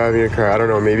not driving your car? I don't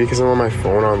know. Maybe because I'm on my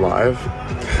phone on live.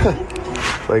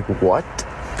 Like what?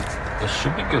 It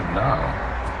should be good now.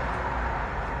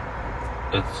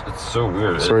 It's so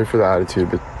weird. Sorry for the attitude,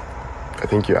 but I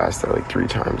think you asked that like 3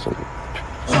 times and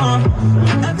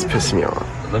it's pissing me off.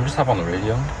 Let me just hop on the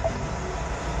radio.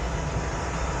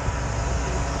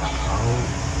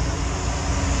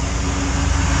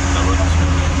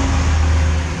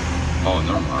 Oh,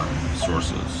 never mind.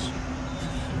 Sources.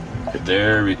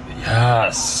 There we...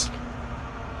 Yes!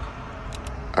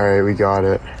 Alright, we got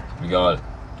it. We got it.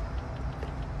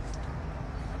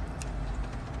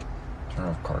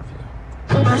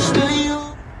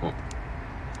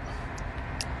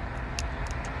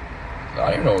 I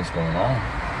don't even know what's going on.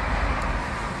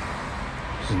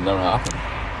 This has never happened.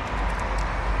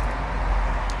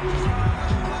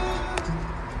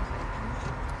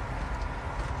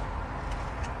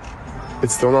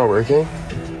 It's still not working?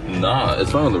 Nah,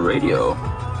 it's not on the radio.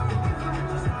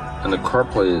 And the car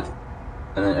plays,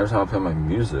 and then every time I play my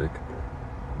music,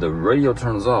 the radio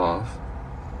turns off,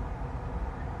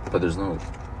 but there's no...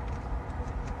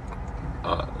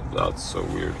 that's so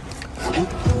weird.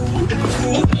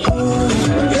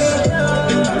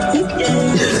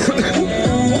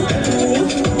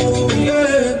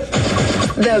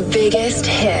 The biggest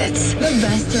hits. The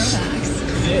best throwbacks.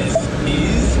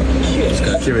 Just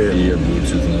gotta Give it. your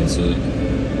Bluetooth and that's it.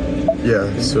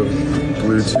 Yeah, so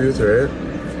Bluetooth, right?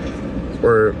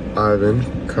 Or Ivan,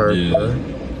 CarPlay. Yeah,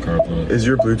 CarPlay. Is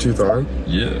your Bluetooth on?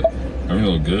 Yeah, everything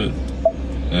look good.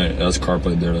 Hey, that's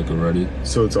CarPlay there, like already.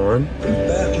 So it's on? Yeah.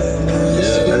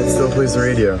 And it still plays the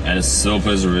radio. And it still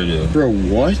plays the radio. Bro,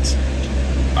 what?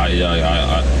 I've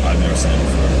never seen it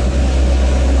before.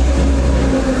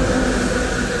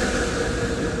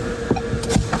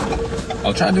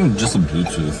 I'll try doing just a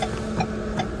Bluetooth.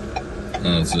 And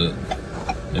that's it.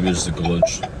 Maybe it's just a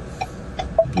glitch.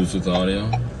 Bluetooth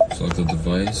audio. Select the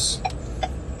device.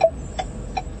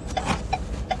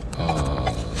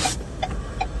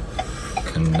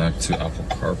 Connect to Apple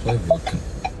CarPlay.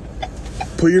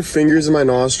 Put your fingers in my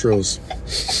nostrils.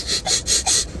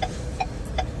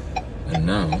 And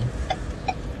now,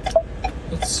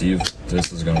 let's see if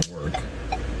this is gonna work.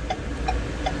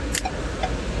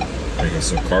 Okay,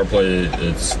 so CarPlay,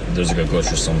 there's like a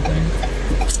glitch or something.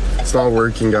 It's not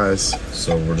working, guys.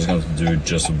 So we're just gonna do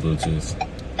just a Bluetooth.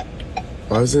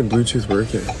 Why isn't Bluetooth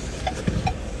working?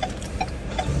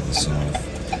 Turn this off.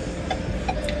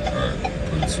 Alright,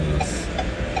 Bluetooth.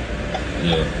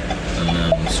 Yeah, and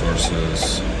then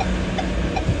sources.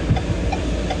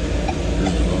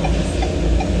 Here's the phone.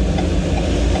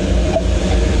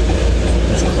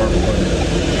 There's CarPlay.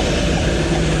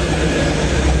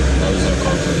 Why is that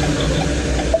CarPlay? Okay.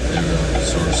 There we go.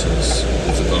 Sources.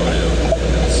 Bluetooth audio.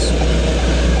 Yes.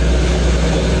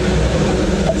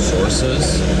 Sources?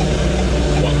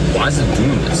 Why is it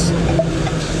doing this?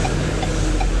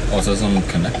 Oh, it says I'm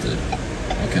connected.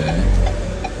 Okay.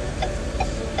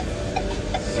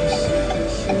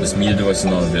 This media device is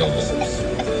not available.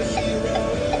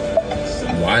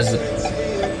 Why is it?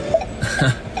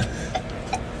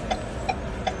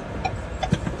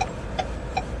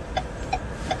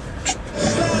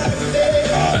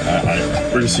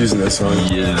 We're just using this one.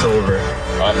 Yeah. It's over. I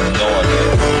have no idea.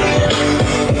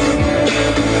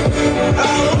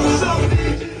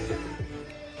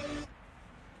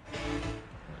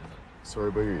 Sorry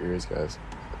about your ears, guys.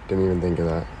 Didn't even think of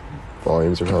that.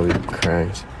 Volumes are probably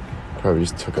cranked. Probably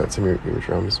just took out some of your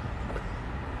eardrums.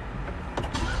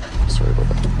 Sorry about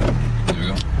that. There we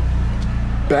go.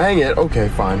 Bang it. Okay,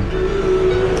 fine.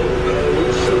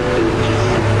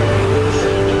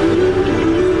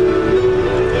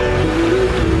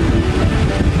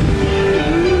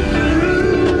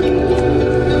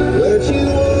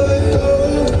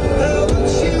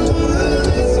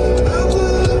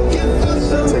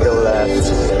 Take a left.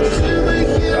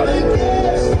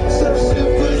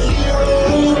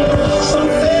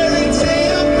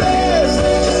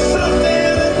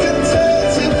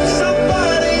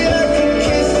 Somebody I can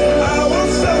kiss. I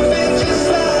want something just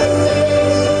like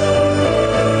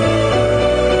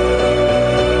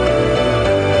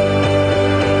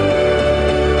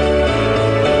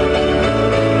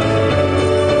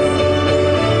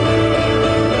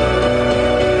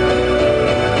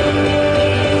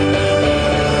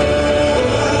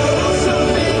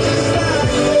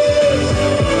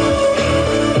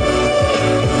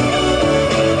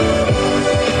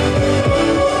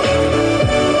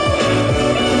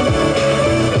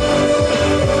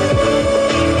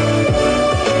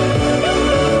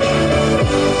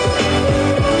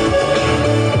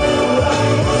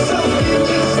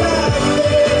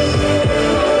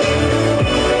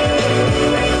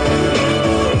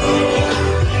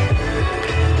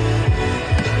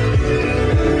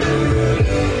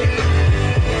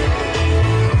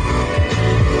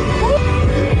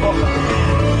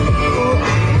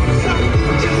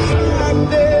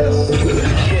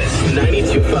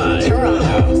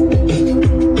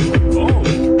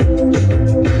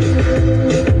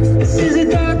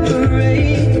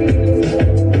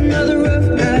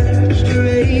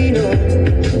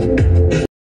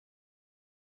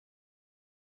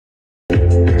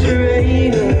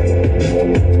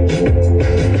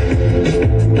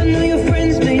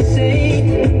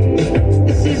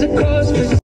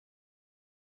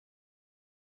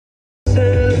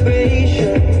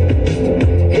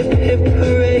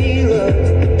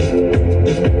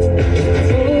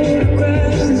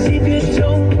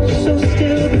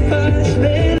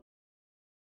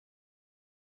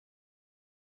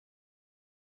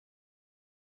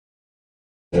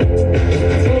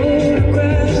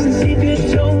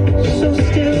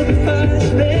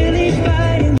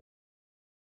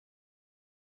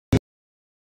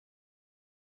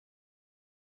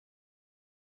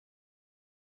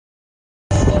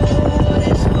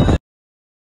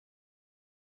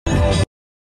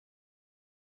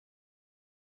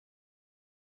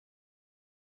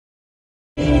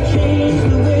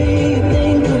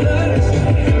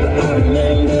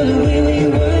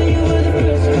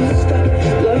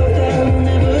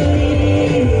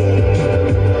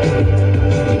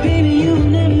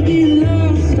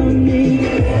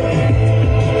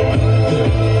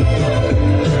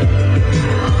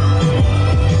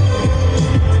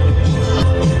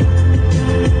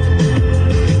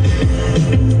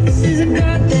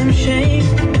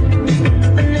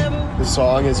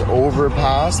song is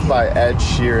Overpass by Ed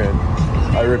Sheeran.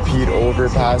 I repeat,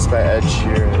 Overpass by Ed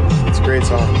Sheeran. It's a great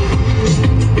song.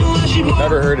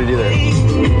 Never heard it either.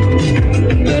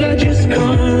 But I just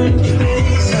can't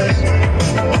erase us,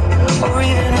 or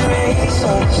even erase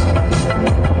us.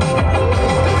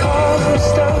 The car was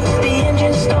stopped, the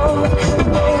engine stalled,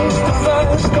 both of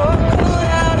us got caught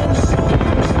out in the sun.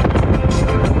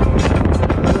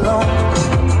 Alone.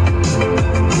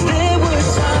 There were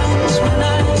times when I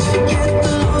forget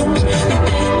the lows, and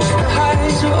then the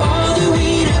highs were all that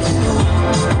we'd ever known.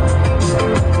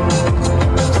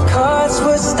 The cards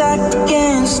were stacked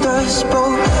against us both.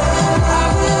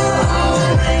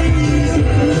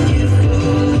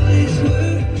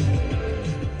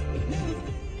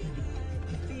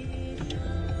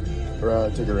 Bro, I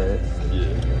took it right.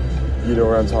 Yeah. You know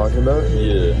what I'm talking about?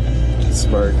 Yeah.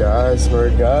 Smart guy,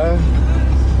 smart guy.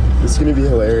 This is gonna be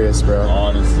hilarious, bro.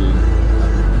 Honestly.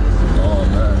 Oh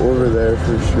man. Over there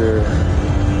for sure.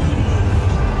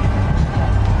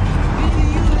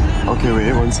 Okay,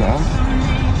 wait, one sec.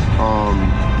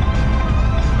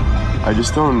 I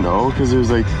just don't know, because there's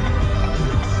like...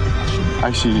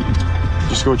 Actually,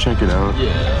 just go check it out.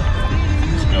 Yeah.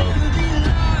 Let's go.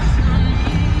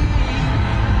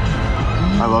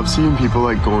 I love seeing people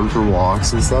like going for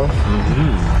walks and stuff.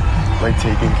 Like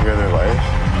taking care of their life.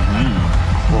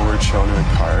 While we're chilling in the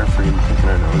car, freaking picking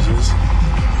our noses.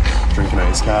 Drinking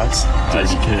ice caps. Ice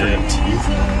Drinking caps. teeth.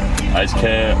 Ice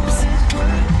caps.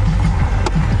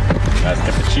 Nice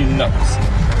cappuccinos.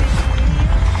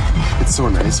 It's so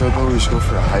nice out though, we should go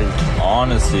for a hike.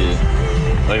 Honestly.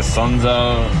 Like the sun's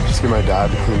out. Just get my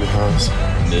dad to clean the house.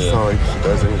 It's Yeah. not like he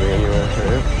does anything anyway,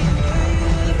 right?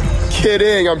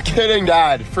 Kidding, I'm kidding,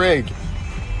 Dad. Frig.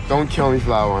 Don't kill me for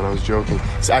that one, I was joking.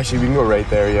 It's actually, we can go right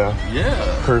there, yeah.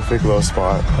 Yeah. Perfect low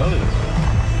spot. Oh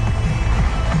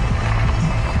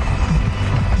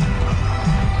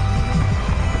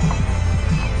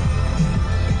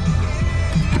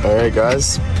yeah. Alright,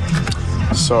 guys.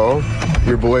 So,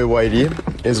 your boy Whitey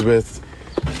is with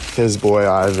his boy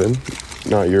Ivan.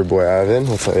 Not your boy Ivan,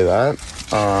 I'll tell you that.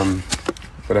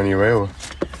 But anyway, we'll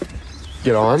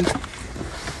get on.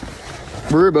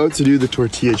 We're about to do the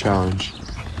tortilla challenge.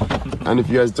 And if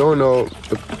you guys don't know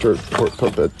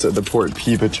the Port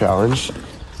Pipa challenge,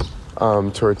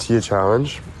 tortilla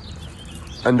challenge,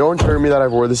 and don't turn me that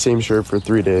I've wore the same shirt for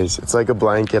 3 days. It's like a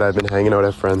blanket. I've been hanging out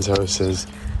at friends' houses.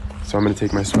 So I'm gonna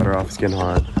take my sweater off, it's getting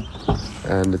hot.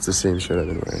 And it's the same shirt I've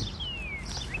been wearing.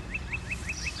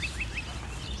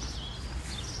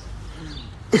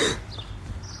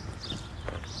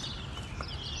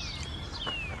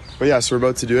 But yeah, so we're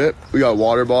about to do it. We got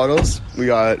water bottles, we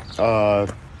got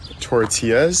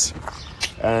tortillas,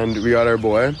 and we got our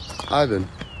boy, Ivan.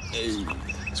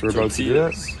 So we're about to do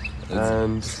it.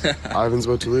 And Ivan's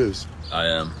about to lose. I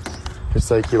am. It's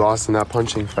like he lost in that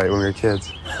punching fight when we were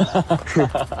kids.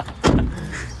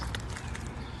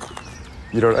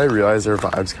 You know what I realized their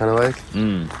vibes kind of like?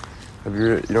 Have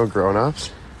you Grown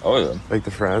Ups? Oh yeah. Like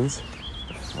the Friends?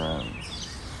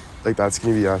 Friends. Like that's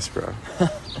gonna be us, bro.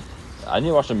 I need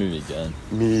to watch the movie again.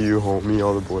 Me, you, homie,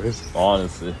 all the boys.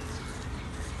 Honestly.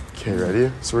 Okay,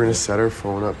 ready? So we're gonna set our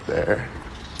phone up there.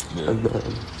 Yeah. And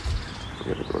then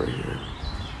we're gonna go right here.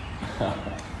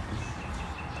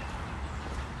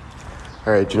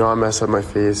 Alright, do not mess up my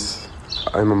face.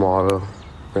 I'm a model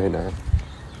right now.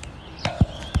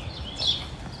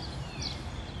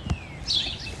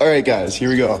 Alright guys, here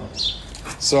we go.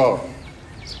 So,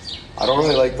 I don't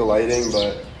really like the lighting,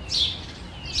 but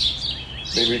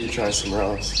maybe we could try somewhere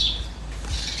else.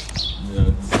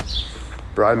 Yeah.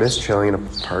 Bro, I miss chilling in a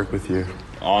park with you.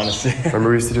 Honestly. Remember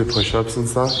we used to do push-ups and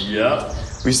stuff? Yeah.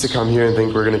 We used to come here and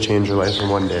think we're gonna change your life in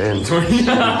one day and do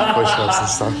push-ups and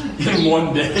stuff. In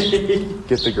one day.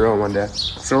 Get the girl in one day.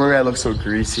 So don't worry, I look so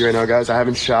greasy right now, guys. I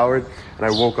haven't showered and I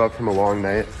woke up from a long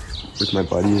night with my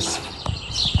buddies.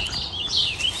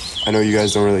 I know you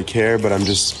guys don't really care, but I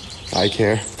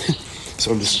care.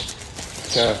 So I'm just,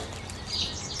 yeah.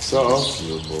 So,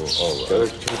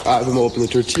 I have them open the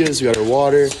tortillas, we got our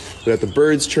water, we got the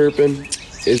birds chirping.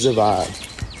 It's a vibe.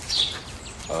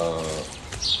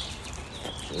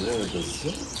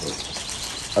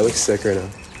 I look sick right now.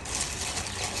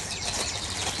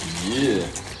 Yeah.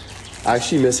 I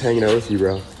actually miss hanging out with you,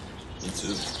 bro. Me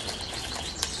too.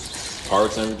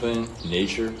 Parks and everything.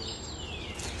 Nature.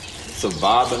 It's a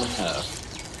vibe and a half.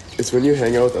 It's when you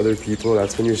hang out with other people,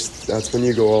 that's when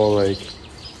you go all like,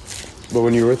 but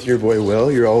when you're with your boy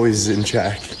Will, you're always in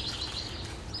check.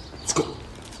 Let's go.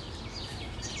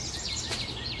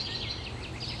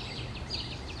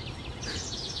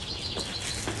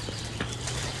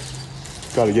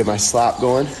 Gotta get my slap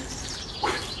going.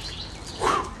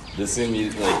 This is gonna be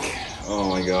like, oh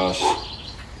my gosh.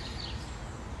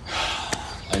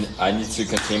 I need to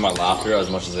contain my laughter as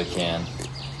much as I can.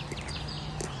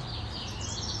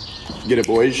 Get it,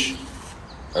 boys?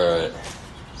 Alright.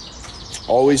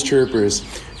 Always chirpers,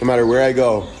 no matter where I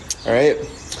go. Alright?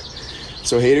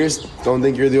 So haters, don't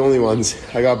think you're the only ones.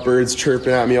 I got birds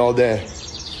chirping at me all day.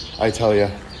 I tell ya.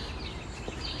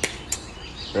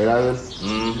 Right, Ivan?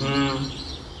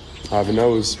 Mm-hmm. Ivan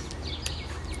knows.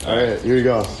 Alright, here we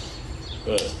go.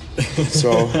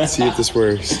 So, let's see if this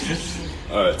works.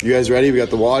 Alright. You guys ready? We got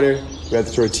the water, we got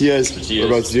the tortillas. We're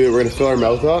about to do it. We're gonna fill our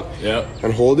mouth up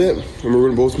and hold it. And we're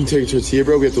gonna both take a tortilla,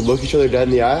 bro. We have to look each other dead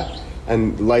in the eye.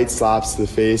 And light slaps to the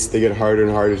face. They get harder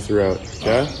and harder throughout.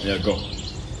 Okay? Yeah, go.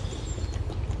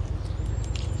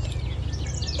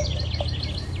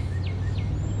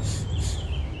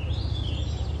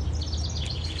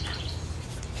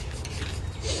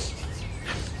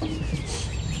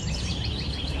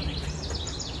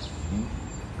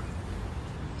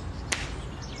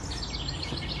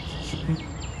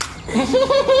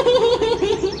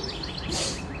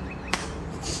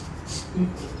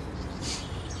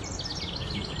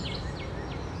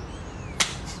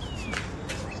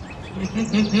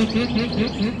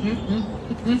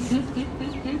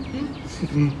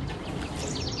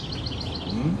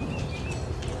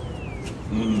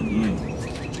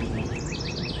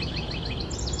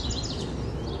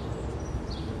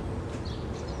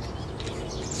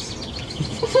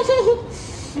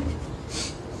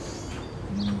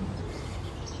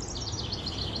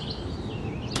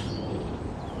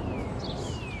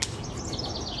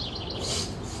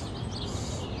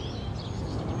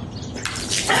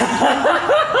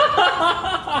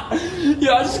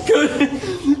 Yeah, I just couldn't.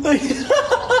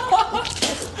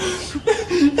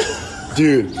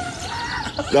 Dude,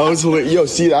 that was hilarious. Yo,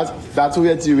 see, that's what we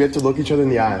have to do. We have to look each other in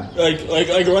the eye.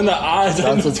 Like run the eyes.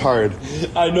 That's what's hard.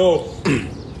 I know.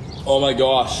 Oh my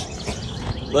gosh.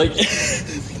 Like,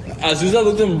 as soon as I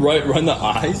looked at him run the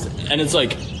eyes, and it's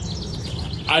like,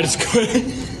 I just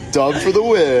couldn't. Dub for the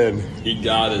win. He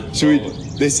got it. Should we?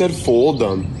 They said fold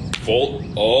them. Fold?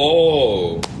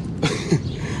 Oh.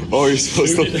 Oh, you're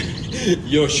supposed to.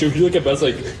 Yo, should we look at best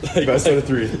Best out of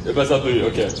three. Best out of three,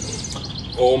 okay.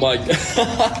 Oh my god.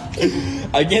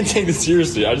 I can't take this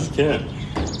seriously. I just can't.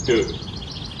 Dude.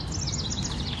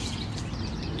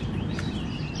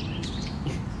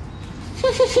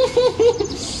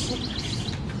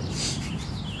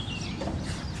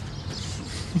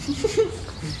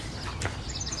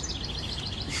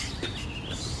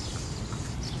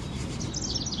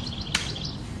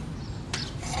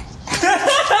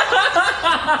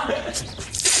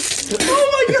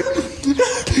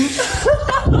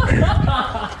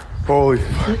 Holy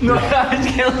fuck. No, I just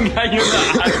can't look at you in the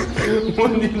eye.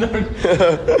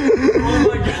 Oh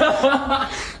my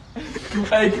god.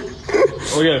 Like,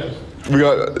 okay.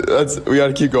 We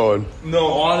gotta keep going.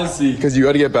 No, honestly. Because you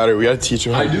gotta get better. We gotta teach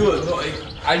them how I to do it. No,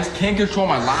 I just can't control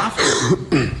my laughter.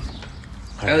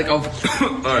 Alright.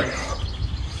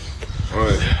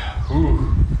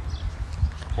 Ooh.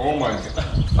 Oh my god.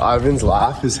 Ivan's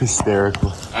laugh is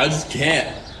hysterical. I just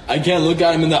can't. I can't look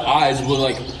at him in the eyes with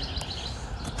like.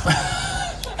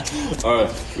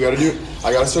 Alright.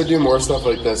 I gotta start doing more stuff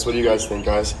like this. What do you guys think,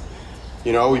 guys?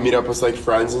 You know, we meet up with like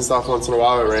friends and stuff once in a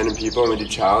while with random people and we do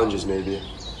challenges maybe.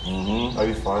 Mm-hmm.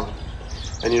 That'd be fun.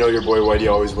 And you know your boy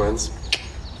Whitey always wins.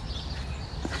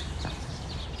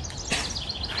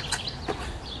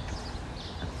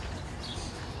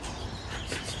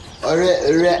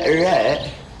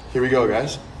 Alright. Here we go,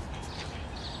 guys.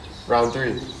 Round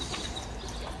 3.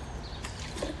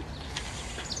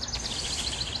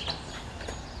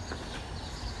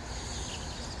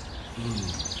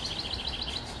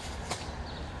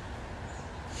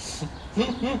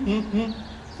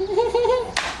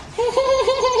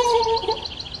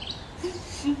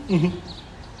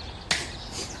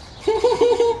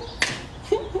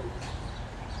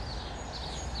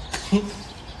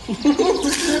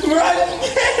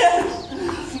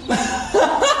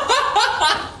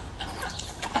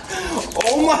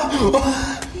 Oh my.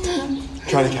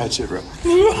 Trying to catch it, bro.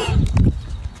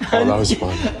 Oh, that was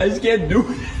fun. I just can't do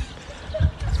it.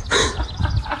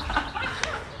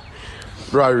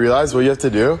 Bro, I realized what you have to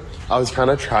do. I was kind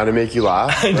of trying to make you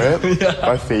laugh, right? Yeah.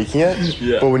 By faking it.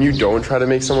 Yeah. But when you don't try to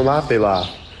make someone laugh, they laugh.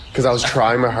 Because I was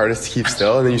trying my hardest to keep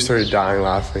still, and then you started dying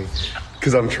laughing.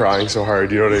 Because I'm trying so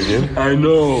hard, you know what I mean? I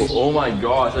know. Oh my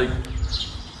gosh. Like,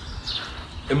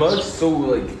 it must so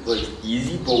like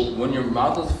easy, but when your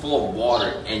mouth is full of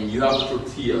water and you have a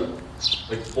tortilla,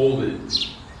 like folded,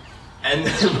 and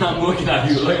then when I'm looking at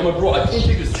you, like I'm like, bro, I can't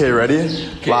take this. Okay, ready?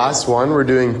 Last one, we're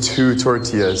doing 2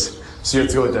 tortillas. So you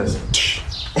have to go with this.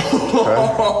 Okay?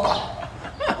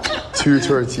 2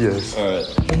 tortillas. Alright.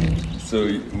 So,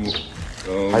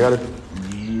 I gotta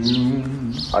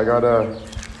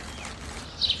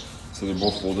so they're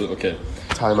both folded? Okay.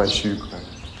 tie my shoe quick.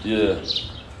 Yeah.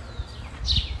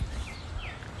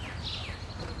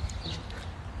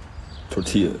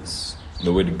 Tortillas.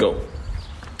 The way to go.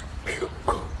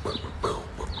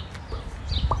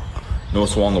 No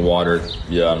swallow in the water.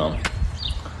 Yeah, I know.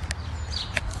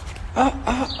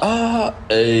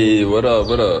 Hey, what up,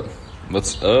 what up?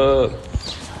 What's up?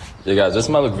 Yeah, guys, this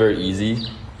might look very easy,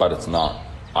 but it's not.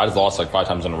 I just lost like 5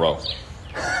 times in a row.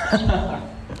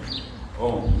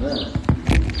 Oh, man.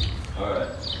 Alright.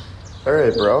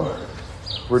 Alright, bro.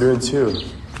 We're doing 2.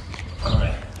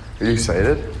 Alright. Are you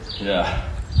excited? Yeah.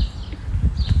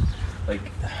 Like,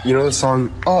 You know the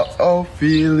song,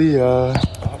 Ophelia,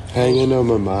 hanging on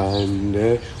my mind.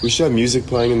 We should have music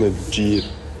playing in the Jeep.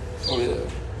 oh yeah.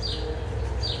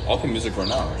 I'll play music right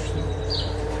now, actually.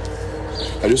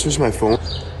 I just wish my phone.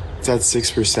 It's at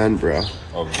 6%, bro.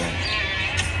 Oh, damn.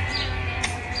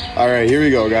 Alright, here we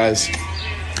go, guys.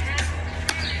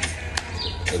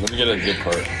 Okay, let me get a good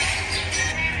part.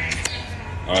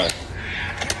 Alright.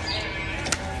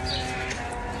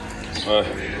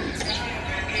 Alright.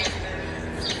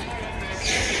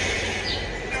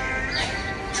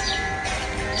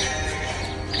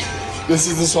 This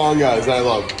is the song, guys, that I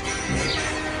love.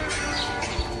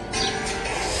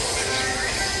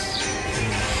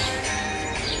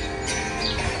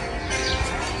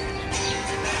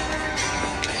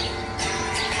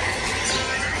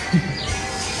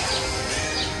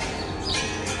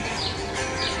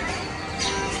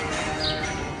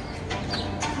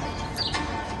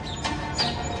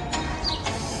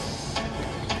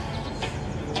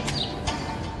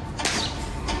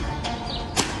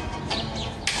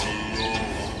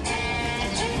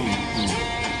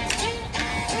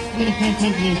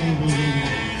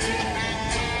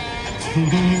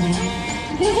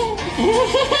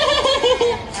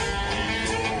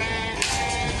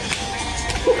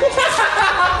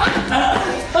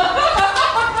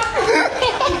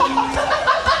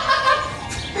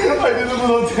 I did a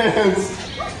little dance.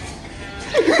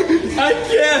 I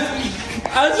can't!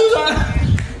 I just...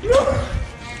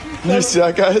 You see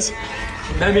that, guys?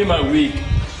 That made my week.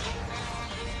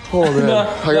 Oh man,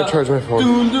 I gotta charge my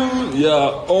phone.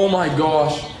 Yeah, oh my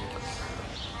gosh.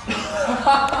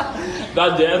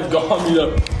 That dance got me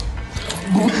up.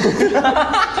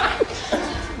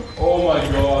 Oh my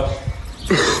gosh.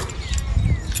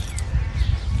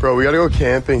 Bro, we gotta go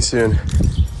camping soon.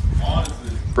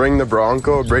 Honestly. Bring the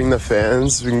Bronco, bring the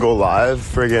fans. We can go live,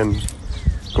 friggin'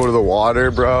 go to the water,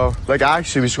 bro. Like,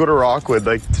 actually, we should go to Rockwood,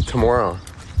 like, tomorrow.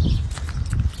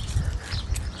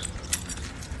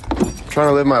 Trying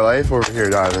to live my life over here,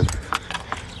 Diamond.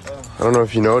 I don't know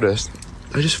if you noticed.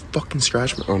 I just fucking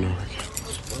scratched my... Oh, no.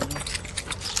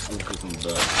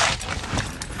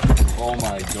 Oh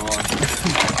my god.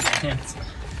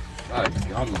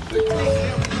 I'm a big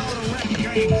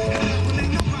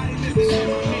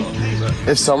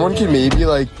If someone could maybe,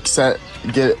 like,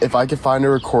 if I could find a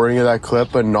recording of that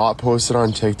clip but not post it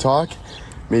on TikTok,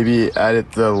 maybe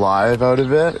edit the live out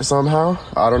of it somehow.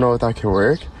 I don't know if that can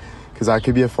work. Because that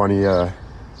could be a funny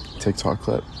TikTok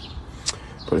clip.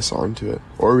 Put a song to it.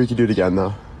 Or we could do it again,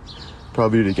 though.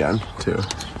 Probably do it again, too.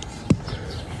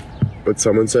 But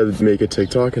someone said make a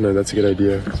TikTok, and that's a good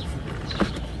idea.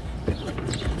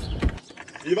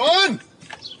 Yvonne!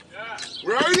 Yeah.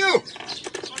 Where are you?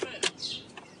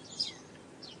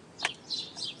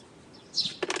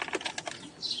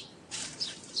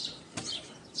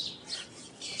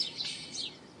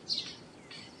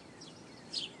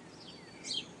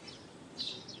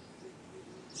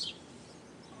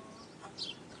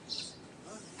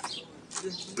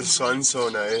 The sun's so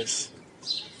nice.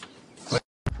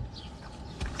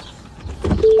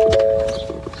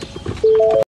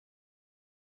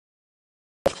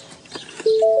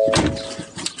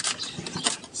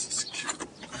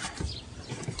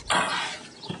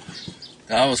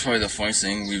 That was probably the funniest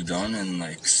thing we've done in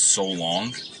like so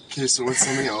long. Okay, so what's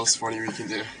something else funny we can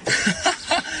do?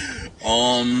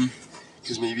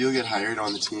 Because maybe you'll get hired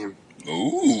on the team.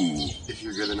 Ooh. If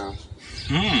you're good enough.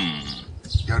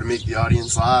 You gotta make the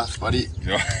audience laugh, buddy.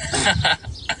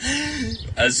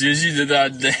 As soon as you did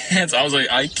that dance, I was like,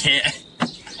 I can't.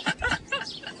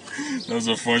 That was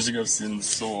the funniest thing I've seen in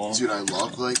so long. Dude, I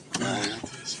love, like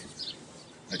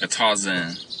Like a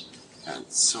Tarzan. Yeah,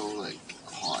 it's so, like,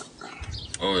 hot, bro.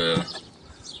 Oh, yeah.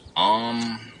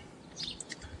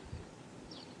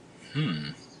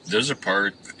 There's a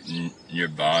park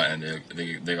nearby, and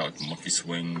they got monkey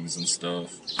swings and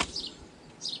stuff.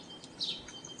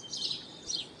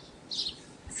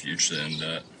 future in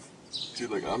that.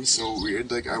 Dude, like, I'm so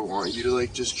weird. Like, I want you to,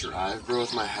 like, just drive, bro,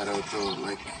 with my head out the,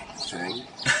 like, thing.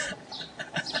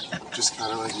 Just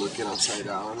kind of, like, looking upside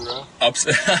down, bro.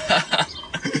 Upside.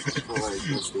 But, like,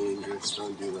 that's dangerous.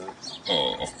 Don't do that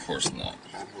Oh, of course not.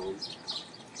 at home.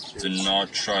 Do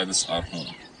not try this at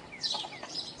home.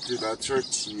 Dude, that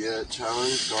tortilla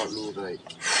challenge got me, like,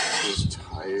 just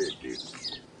tired, dude.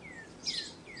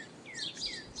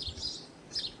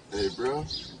 Hey, bro.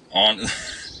 On.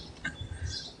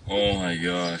 Oh my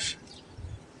gosh.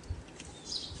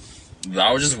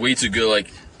 That was just way too good.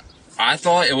 Like, I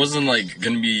thought it wasn't, like,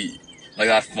 gonna be, like,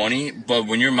 that funny, but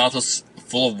when your mouth was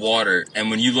full of water, and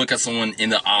when you look at someone in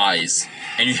the eyes,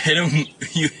 and you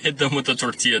hit them with the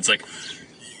tortilla, it's like,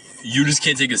 you just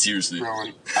can't take it seriously. Bro,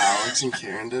 when Alex and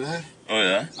Karen did it, Oh,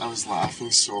 yeah? I was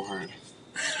laughing so hard.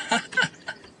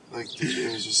 Like, dude,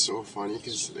 it was just so funny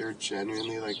because they were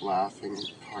genuinely, like, laughing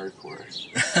hardcore.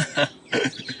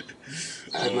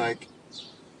 And, like,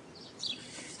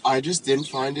 I just didn't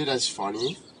find it as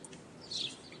funny.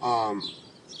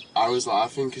 I was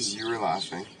laughing because you were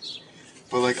laughing.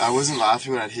 But, like, I wasn't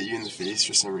laughing when I'd hit you in the face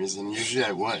for some reason. Usually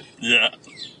I would. Yeah.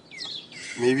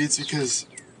 Maybe it's because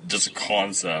Just a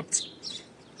concept.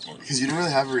 you didn't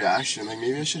really have a reaction. Like,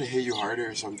 maybe I should have hit you harder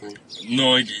or something.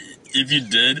 No, like, if you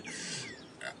did,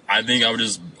 I think I would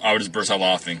just burst out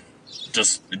laughing.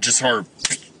 Just hard.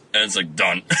 And it's like,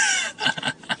 done.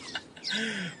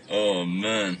 Oh,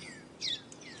 man.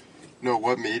 No,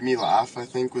 what made me laugh, I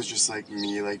think, was just, like,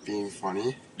 me, like, being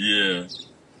funny. Yeah.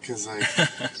 Because, like,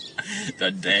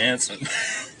 That dance.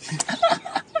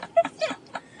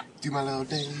 do my little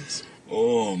dance.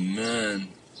 Oh, man.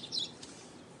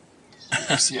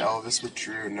 You see Elvis with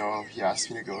Drew. No, he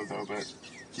asked me to go, though, but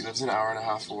he lives an hour and a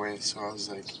half away, so I was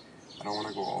like, I don't want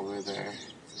to go all the way there.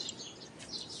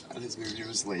 And his movie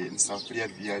was late and stuff, but he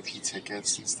had VIP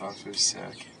tickets and stuff. It was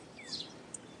sick.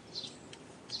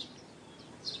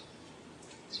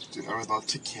 Dude, I would love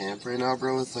to camp right now,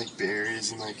 bro, with, like,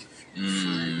 berries and, like,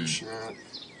 fruit and shit.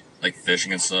 Like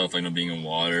fishing and stuff, like, being in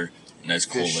water. Nice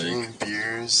cold Fishing, lake.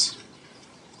 beers.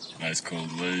 Nice cold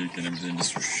lake and everything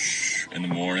just in the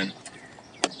morning.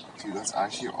 Dude, that's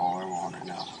actually all I want right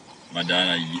now. My dad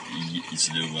and I used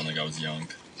to do it when, like, I was young.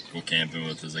 Go camping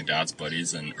with his, like, dad's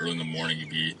buddies, and early in the morning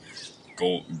he'd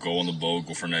go on the boat,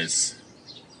 go for a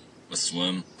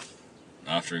swim.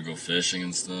 After go fishing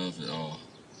and stuff. Oh.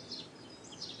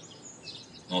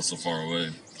 Not so far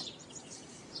away,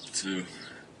 too.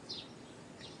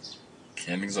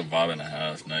 Camping's a vibe and a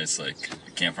half. Nice, like,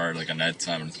 a campfire, like, a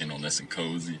nighttime, and it's getting all nice and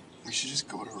cozy. We should just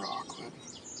go to Rockwood.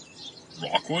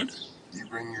 Rockwood? You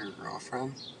bring your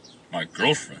girlfriend, My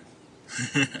girlfriend.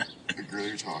 the girl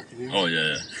you're talking to. Oh,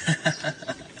 yeah.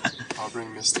 I'll bring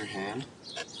Mr. Hand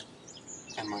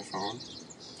and my phone,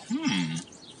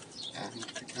 and we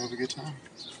can have a good time.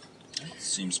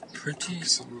 Seems pretty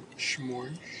Some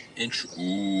s'mores.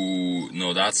 Ooh,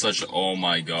 no, that's such. Oh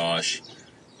my gosh,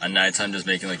 a nighttime just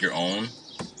making, like, your own,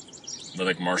 with,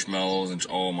 like, marshmallows and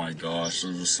oh my gosh,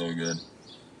 those are so good.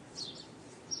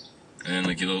 And then,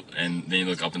 like, then you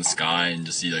look up in the sky and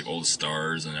just see, like, all the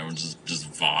stars and everyone's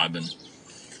just vibing.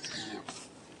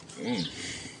 Ooh.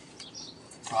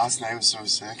 Last night was so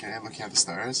sick, eh? Looking at the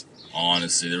stars.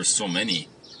 Honestly, there were so many.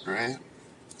 Right?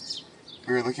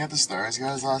 We were looking at the stars,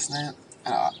 guys, last night,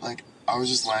 and I was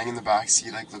just lying in the back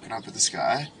seat, like, looking up at the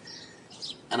sky,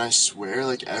 and I swear,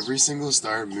 like, every single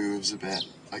star moves a bit.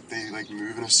 Like, they, like,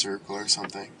 move in a circle or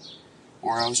something.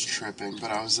 Or I was tripping, but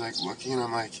I was, like, looking, and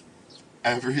I'm like,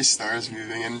 every star is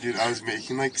moving, and, dude, I was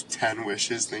making, like, 10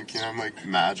 wishes, thinking I'm, like,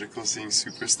 magical seeing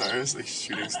superstars, like,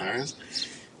 shooting stars,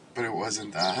 but it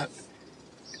wasn't that.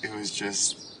 It was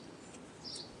just,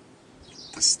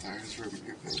 the stars were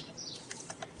moving.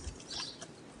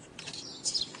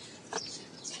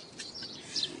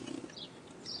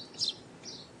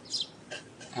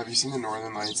 Have you seen the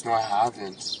Northern Lights? No, I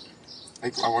haven't.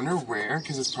 Like, I wonder where,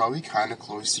 because it's probably kind of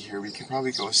close to here. We could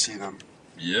probably go see them.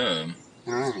 Yeah.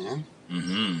 You know what I mean?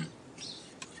 Mm-hmm.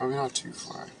 Probably not too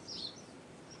far.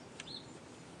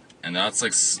 And that's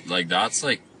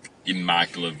like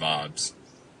immaculate vibes.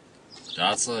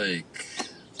 That's like,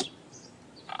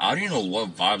 I don't even know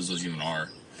what vibes those even are.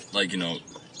 Like,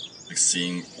 like,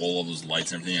 seeing all of those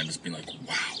lights and everything and just being like,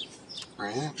 wow.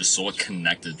 Right? Just so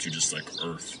connected to just, like,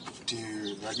 Earth.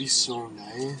 Dude, that'd be so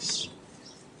nice.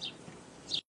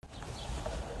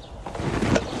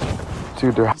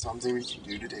 Dude, there's something we can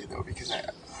do today, though, because I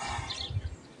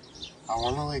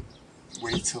want to, like,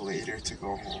 wait till later to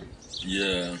go home.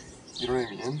 Yeah. You know what I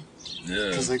mean? Yeah.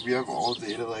 Because, like, we have all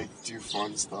day to, like, do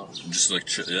fun stuff. Just, like,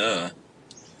 yeah.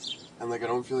 And like I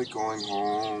don't feel like going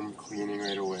home, cleaning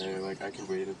right away. Like I could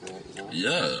wait a bit, you know?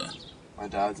 Yeah. My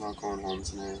dad's not going home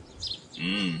tonight.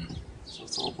 So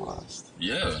it's all blessed.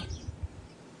 Yeah.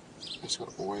 I just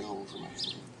got oil over my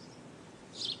hand.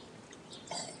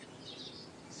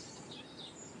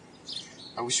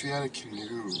 I wish we had a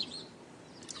canoe.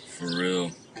 For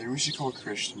real. Maybe we should call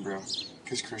Christian, bro.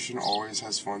 Because Christian always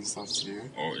has fun stuff to do.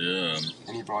 Oh, yeah.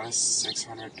 And he bought a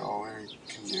 $600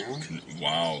 canoe.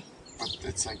 Wow. But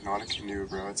it's like not a canoe,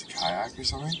 bro. It's a kayak or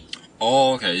something.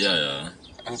 Oh, okay. Yeah.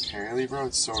 And apparently, bro,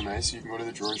 it's so nice. You can go to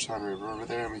the Georgetown River over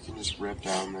there and we can just rip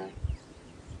down there.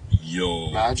 Yo.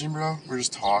 Imagine, bro, we're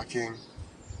just talking,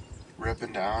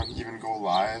 ripping down, even go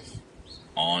live.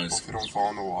 Honestly. Hope we don't fall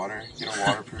in the water. Get a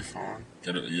waterproof phone.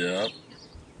 Yeah.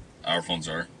 Our phones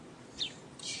are.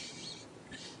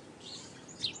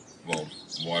 Well,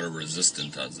 water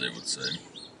resistant, as they would say.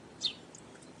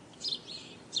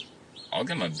 I'll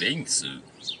get my bathing suit.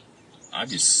 I'd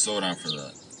be so down for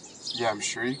that. Yeah, I'm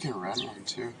sure you can rent one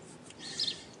too.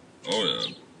 Oh,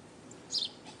 yeah.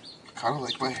 I kind of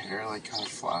like my hair, like, kind of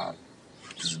flat.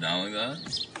 Just down like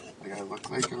that? Like, I look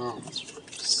like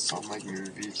some, like,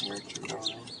 movie character,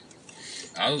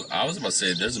 I don't know. I was about to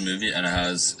say, there's a movie and it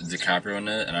has DiCaprio in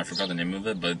it, and I forgot the name of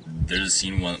it, but there's a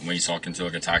scene when he's talking to,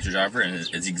 like, a taxi driver, and it's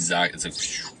like,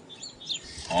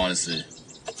 honestly.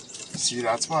 See,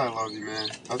 that's why I love you, man.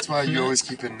 That's why you always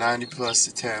keep it 90 plus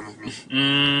to 10 with me.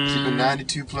 Mm-hmm. Keep it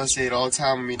 92 plus 8 all the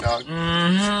time with me, dog.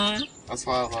 Mm-hmm. That's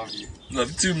why I love you. Love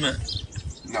you too, man.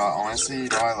 No, honestly, you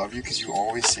know I love you because you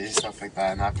always say stuff like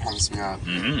that, and that pumps me up.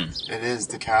 Mm-hmm. It is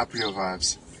DiCaprio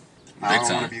vibes. Now Big I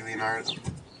time. want to be Leonardo.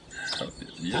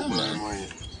 Yeah, man.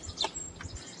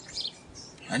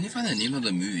 I didn't find the name of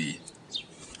the movie.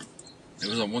 There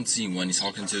was one scene when he's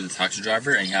talking to the taxi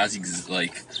driver, and he has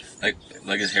like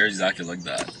his hair is exactly like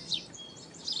that.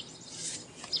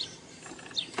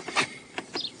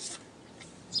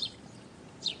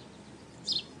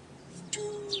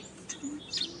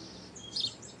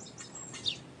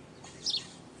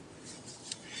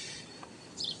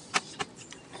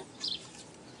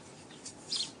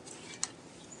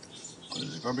 Oh,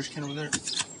 there's a garbage can over there.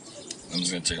 I'm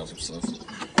just gonna take out some stuff.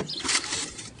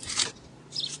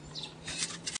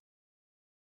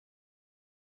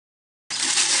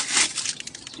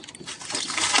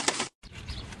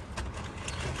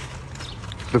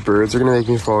 The birds are gonna make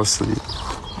me fall asleep. It's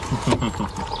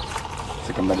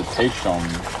like a meditation.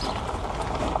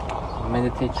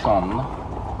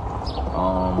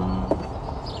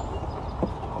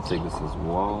 I'll take this as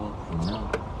well for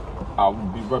now. I'll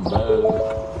be right back.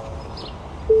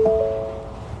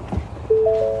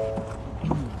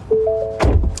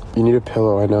 You need a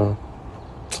pillow, I know.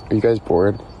 Are you guys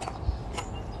bored?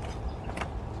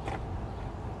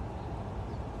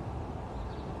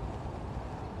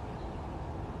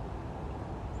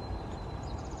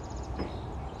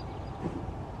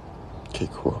 Okay,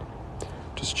 cool.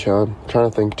 Just chilling. I'm trying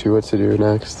to think too what to do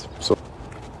next. So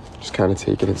just kind of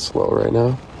taking it slow right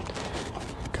now.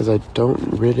 Because I don't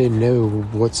really know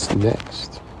what's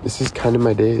next. This is kind of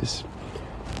my days.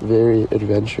 Very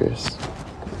adventurous,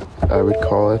 I would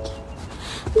call it.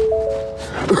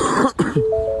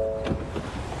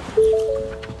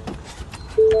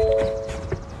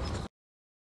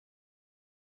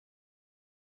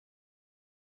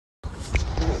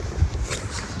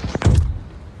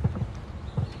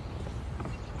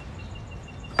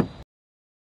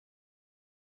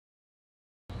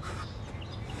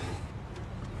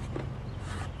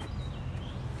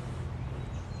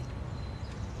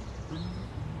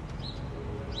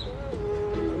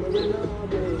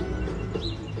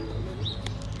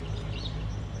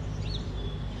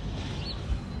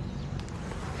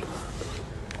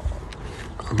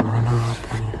 I'm gonna run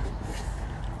up on you.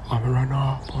 I'm gonna run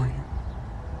up on you.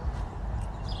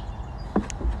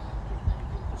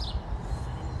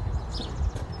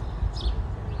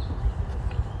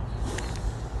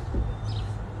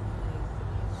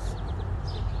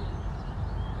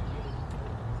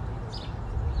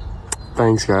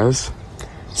 Thanks, guys.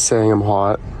 Saying I'm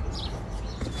hot.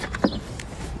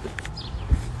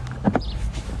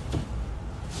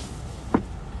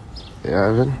 Yeah,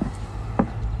 Ivan?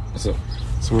 What's up?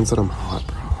 Someone said I'm hot,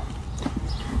 bro.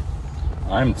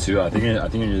 I'm too. I think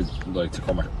you need like to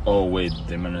call my. Oh wait,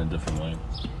 they meant it a different way.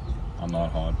 I'm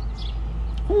not hot.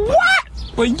 What?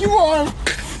 But you are.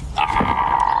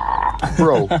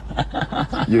 Bro.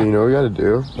 You know what we gotta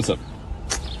do? What's up?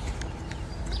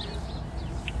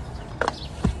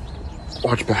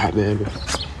 Watch Batman.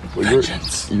 Well,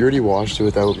 Vengeance. you already watched it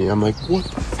without me. I'm like, what?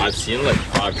 I've seen it like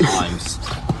 5 times.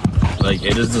 Like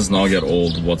it just does not get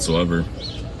old whatsoever.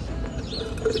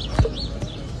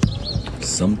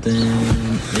 something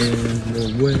in the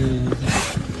way.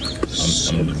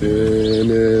 Something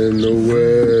in the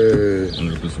way. I'm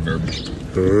gonna put some garbage.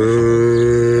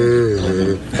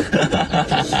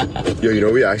 Yo, you know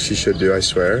what we actually should do, I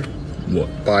swear?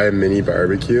 What? Buy a mini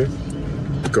barbecue.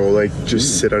 Go, like,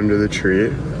 just sit under the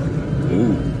tree.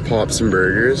 Ooh. Pop some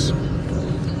burgers.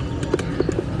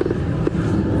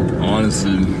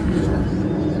 Honestly.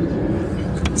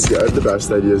 See, I have the best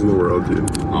ideas in the world, dude.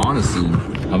 Honestly.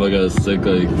 How about a sick,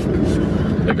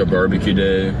 like a barbecue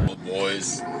day?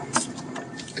 Boys.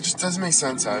 It just doesn't make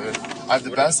sense, Ivan. I have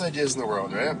the best ideas in the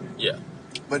world, right? Yeah.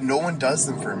 But no one does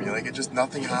them for me. Like, it just,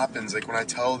 nothing happens. Like, when I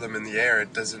tell them in the air,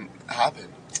 it doesn't happen.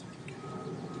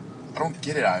 I don't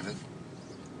get it, Ivan.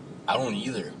 I don't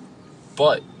either.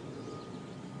 But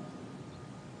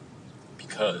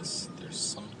because there's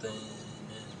something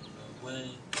in the way.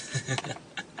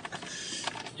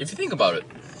 If you think about it,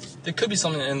 there could be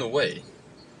something in the way.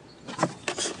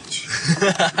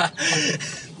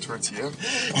 Tortilla?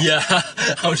 Yeah,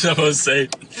 I was supposed to say.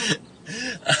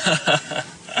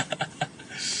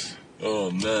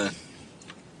 Oh man.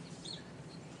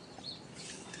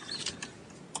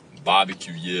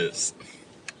 Barbecue, yes.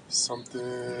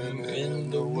 Something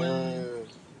in the way.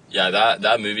 Yeah,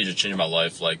 that movie just changed my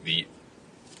life. Like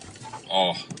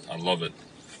oh, I love it.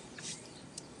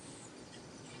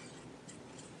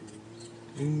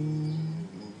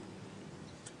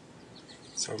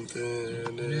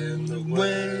 Something in the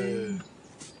way.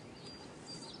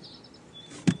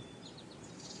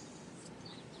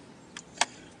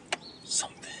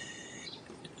 Something.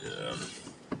 Yeah.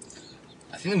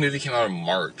 I think the movie came out in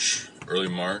March, early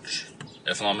March,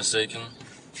 if I'm not mistaken.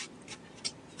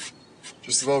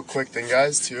 Just a little quick thing,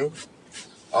 guys, too.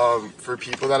 For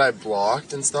people that I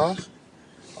blocked and stuff,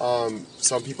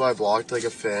 some people I blocked, like a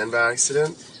fan by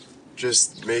accident.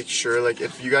 Just make sure, like,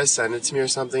 if you guys send it to me or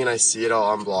something and I see it,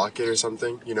 I'll unblock it or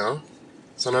something, you know?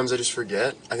 Sometimes I just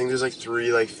forget. I think there's like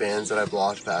 3 like fans that I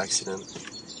blocked by accident.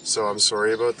 So I'm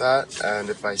sorry about that, and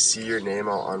if I see your name,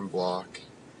 I'll unblock.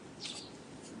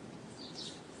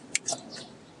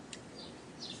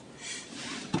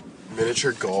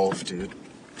 Miniature golf, dude.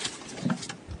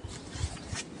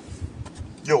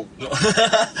 Yo.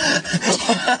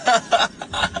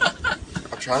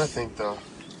 I'm trying to think though.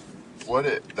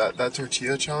 That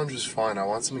tortilla challenge was fun. I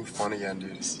want something fun again,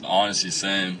 dude. Honestly,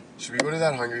 same. Should we go to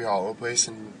that Hungry Hollow place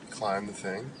and climb the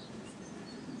thing?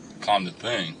 Climb the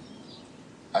thing.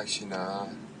 Actually, nah.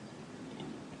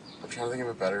 I'm trying to think of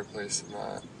a better place than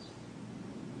that.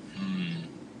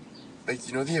 Like,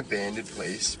 you know the abandoned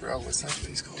place, bro? What's that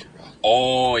place called, bro?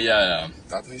 Oh, yeah.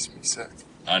 That place would be sick.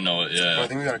 I know it, yeah. But I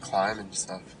think we gotta climb and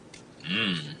stuff.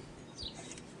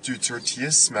 Dude,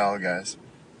 tortillas smell, guys.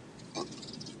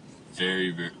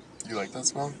 Very, very. You like that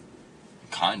smell?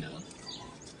 Kinda.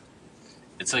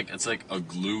 It's like a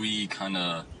gluey kind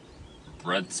of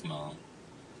bread smell.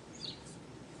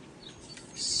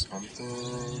 Something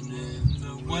in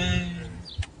the way.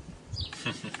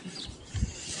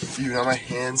 Dude, now my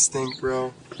hands stink,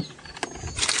 bro.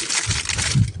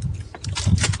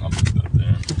 I'll put that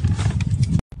there.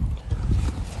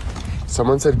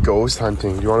 Someone said ghost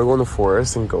hunting. Do you want to go in the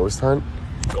forest and ghost hunt?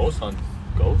 Ghost hunt?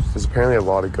 Ghosts? There's apparently a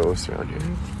lot of ghosts around here.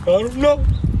 I don't know.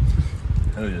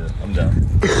 Hell yeah, I'm down.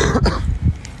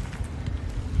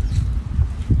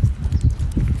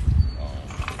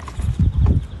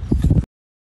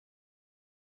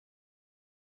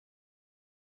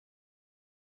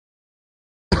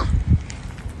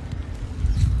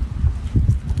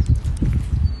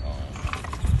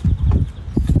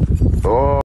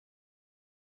 Oh.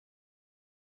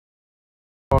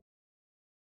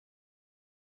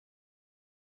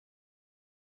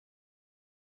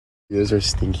 You guys are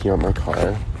stinking on my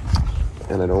car,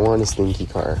 and I don't want a stinky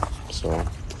car, so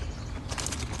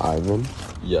Ivan,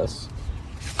 Yes.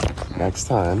 next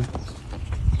time,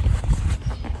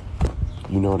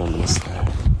 you know what I'm gonna say.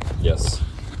 Yes.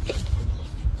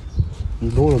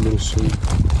 You know what I'm gonna say.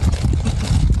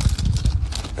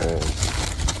 And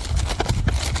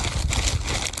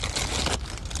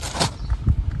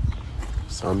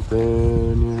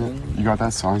something. You got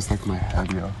that song stuck in my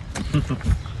head, yo.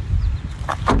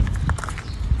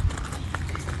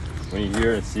 When you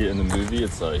hear and see it in the movie,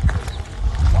 it's like,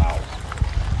 wow.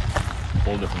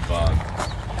 Whole different vibe.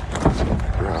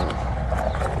 Yeah.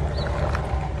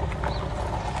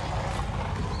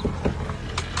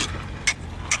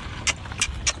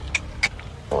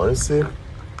 Honestly,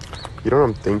 you know what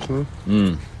I'm thinking?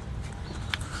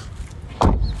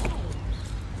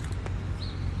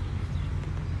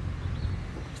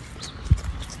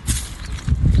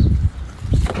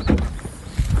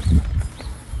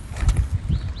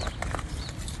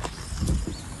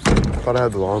 thought I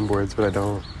had the longboards, but I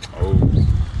don't. Oh,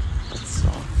 that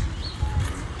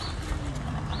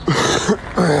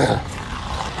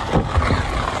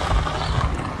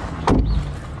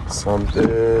sucks. Something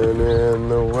in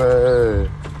the way.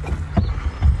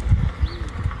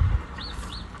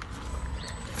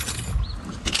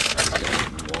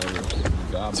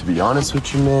 To be honest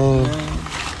with you, man,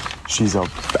 she's a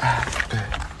bad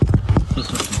bitch.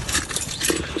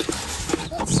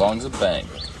 That song's a bang.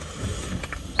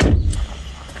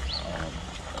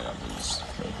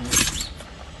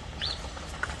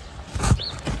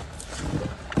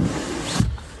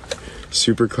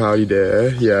 Super cloudy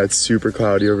day. Yeah, it's super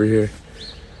cloudy over here.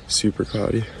 Super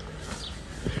cloudy.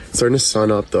 It's starting to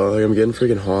sun up though. Like I'm getting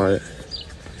freaking hot.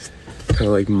 Kind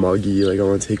of like muggy. Like I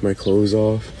want to take my clothes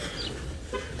off.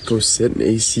 Go sit in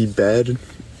AC bed.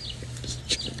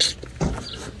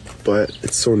 But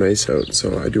it's so nice out,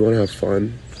 so I do want to have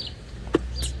fun.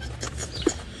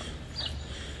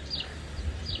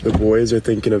 The boys are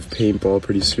thinking of paintball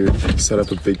pretty soon. Set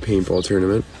up a big paintball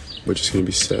tournament, which is gonna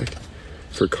be sick.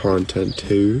 For content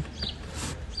too.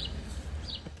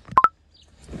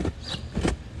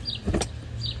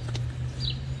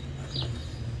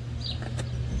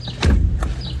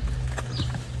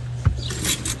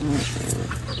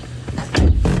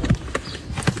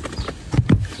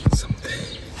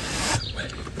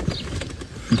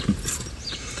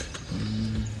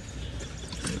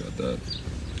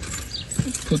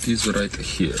 Put these right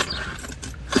here.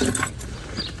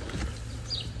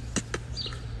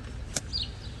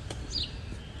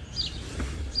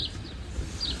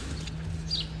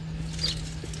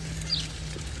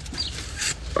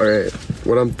 Alright,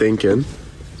 what I'm thinking,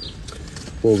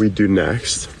 what we do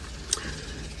next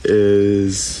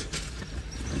is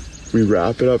we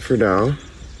wrap it up for now,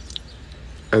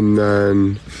 and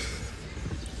then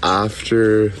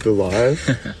after the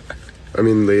live, I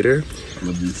mean later,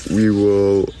 we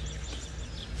will,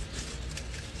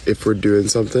 if we're doing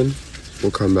something,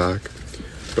 we'll come back.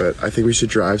 But I think we should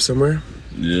drive somewhere.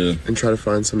 Yeah. And try to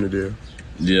find something to do.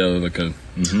 Yeah, like a.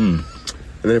 And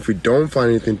then if we don't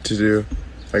find anything to do,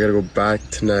 I gotta go back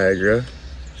to Niagara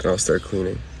and I'll start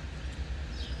cleaning.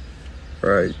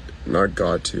 Alright, not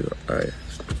got to. I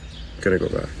gotta go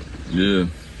back. Yeah.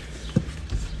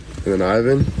 And then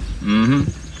Ivan,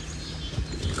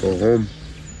 go home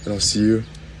and I'll see you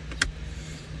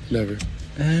never.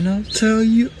 And I'll tell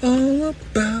you all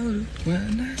about it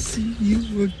when I see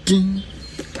you again.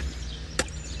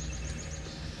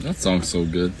 That song's so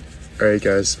good. Alright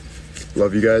guys,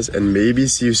 love you guys, and maybe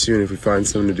see you soon if we find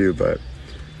something to do, but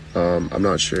I'm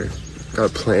not sure.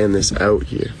 Gotta plan this out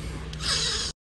here.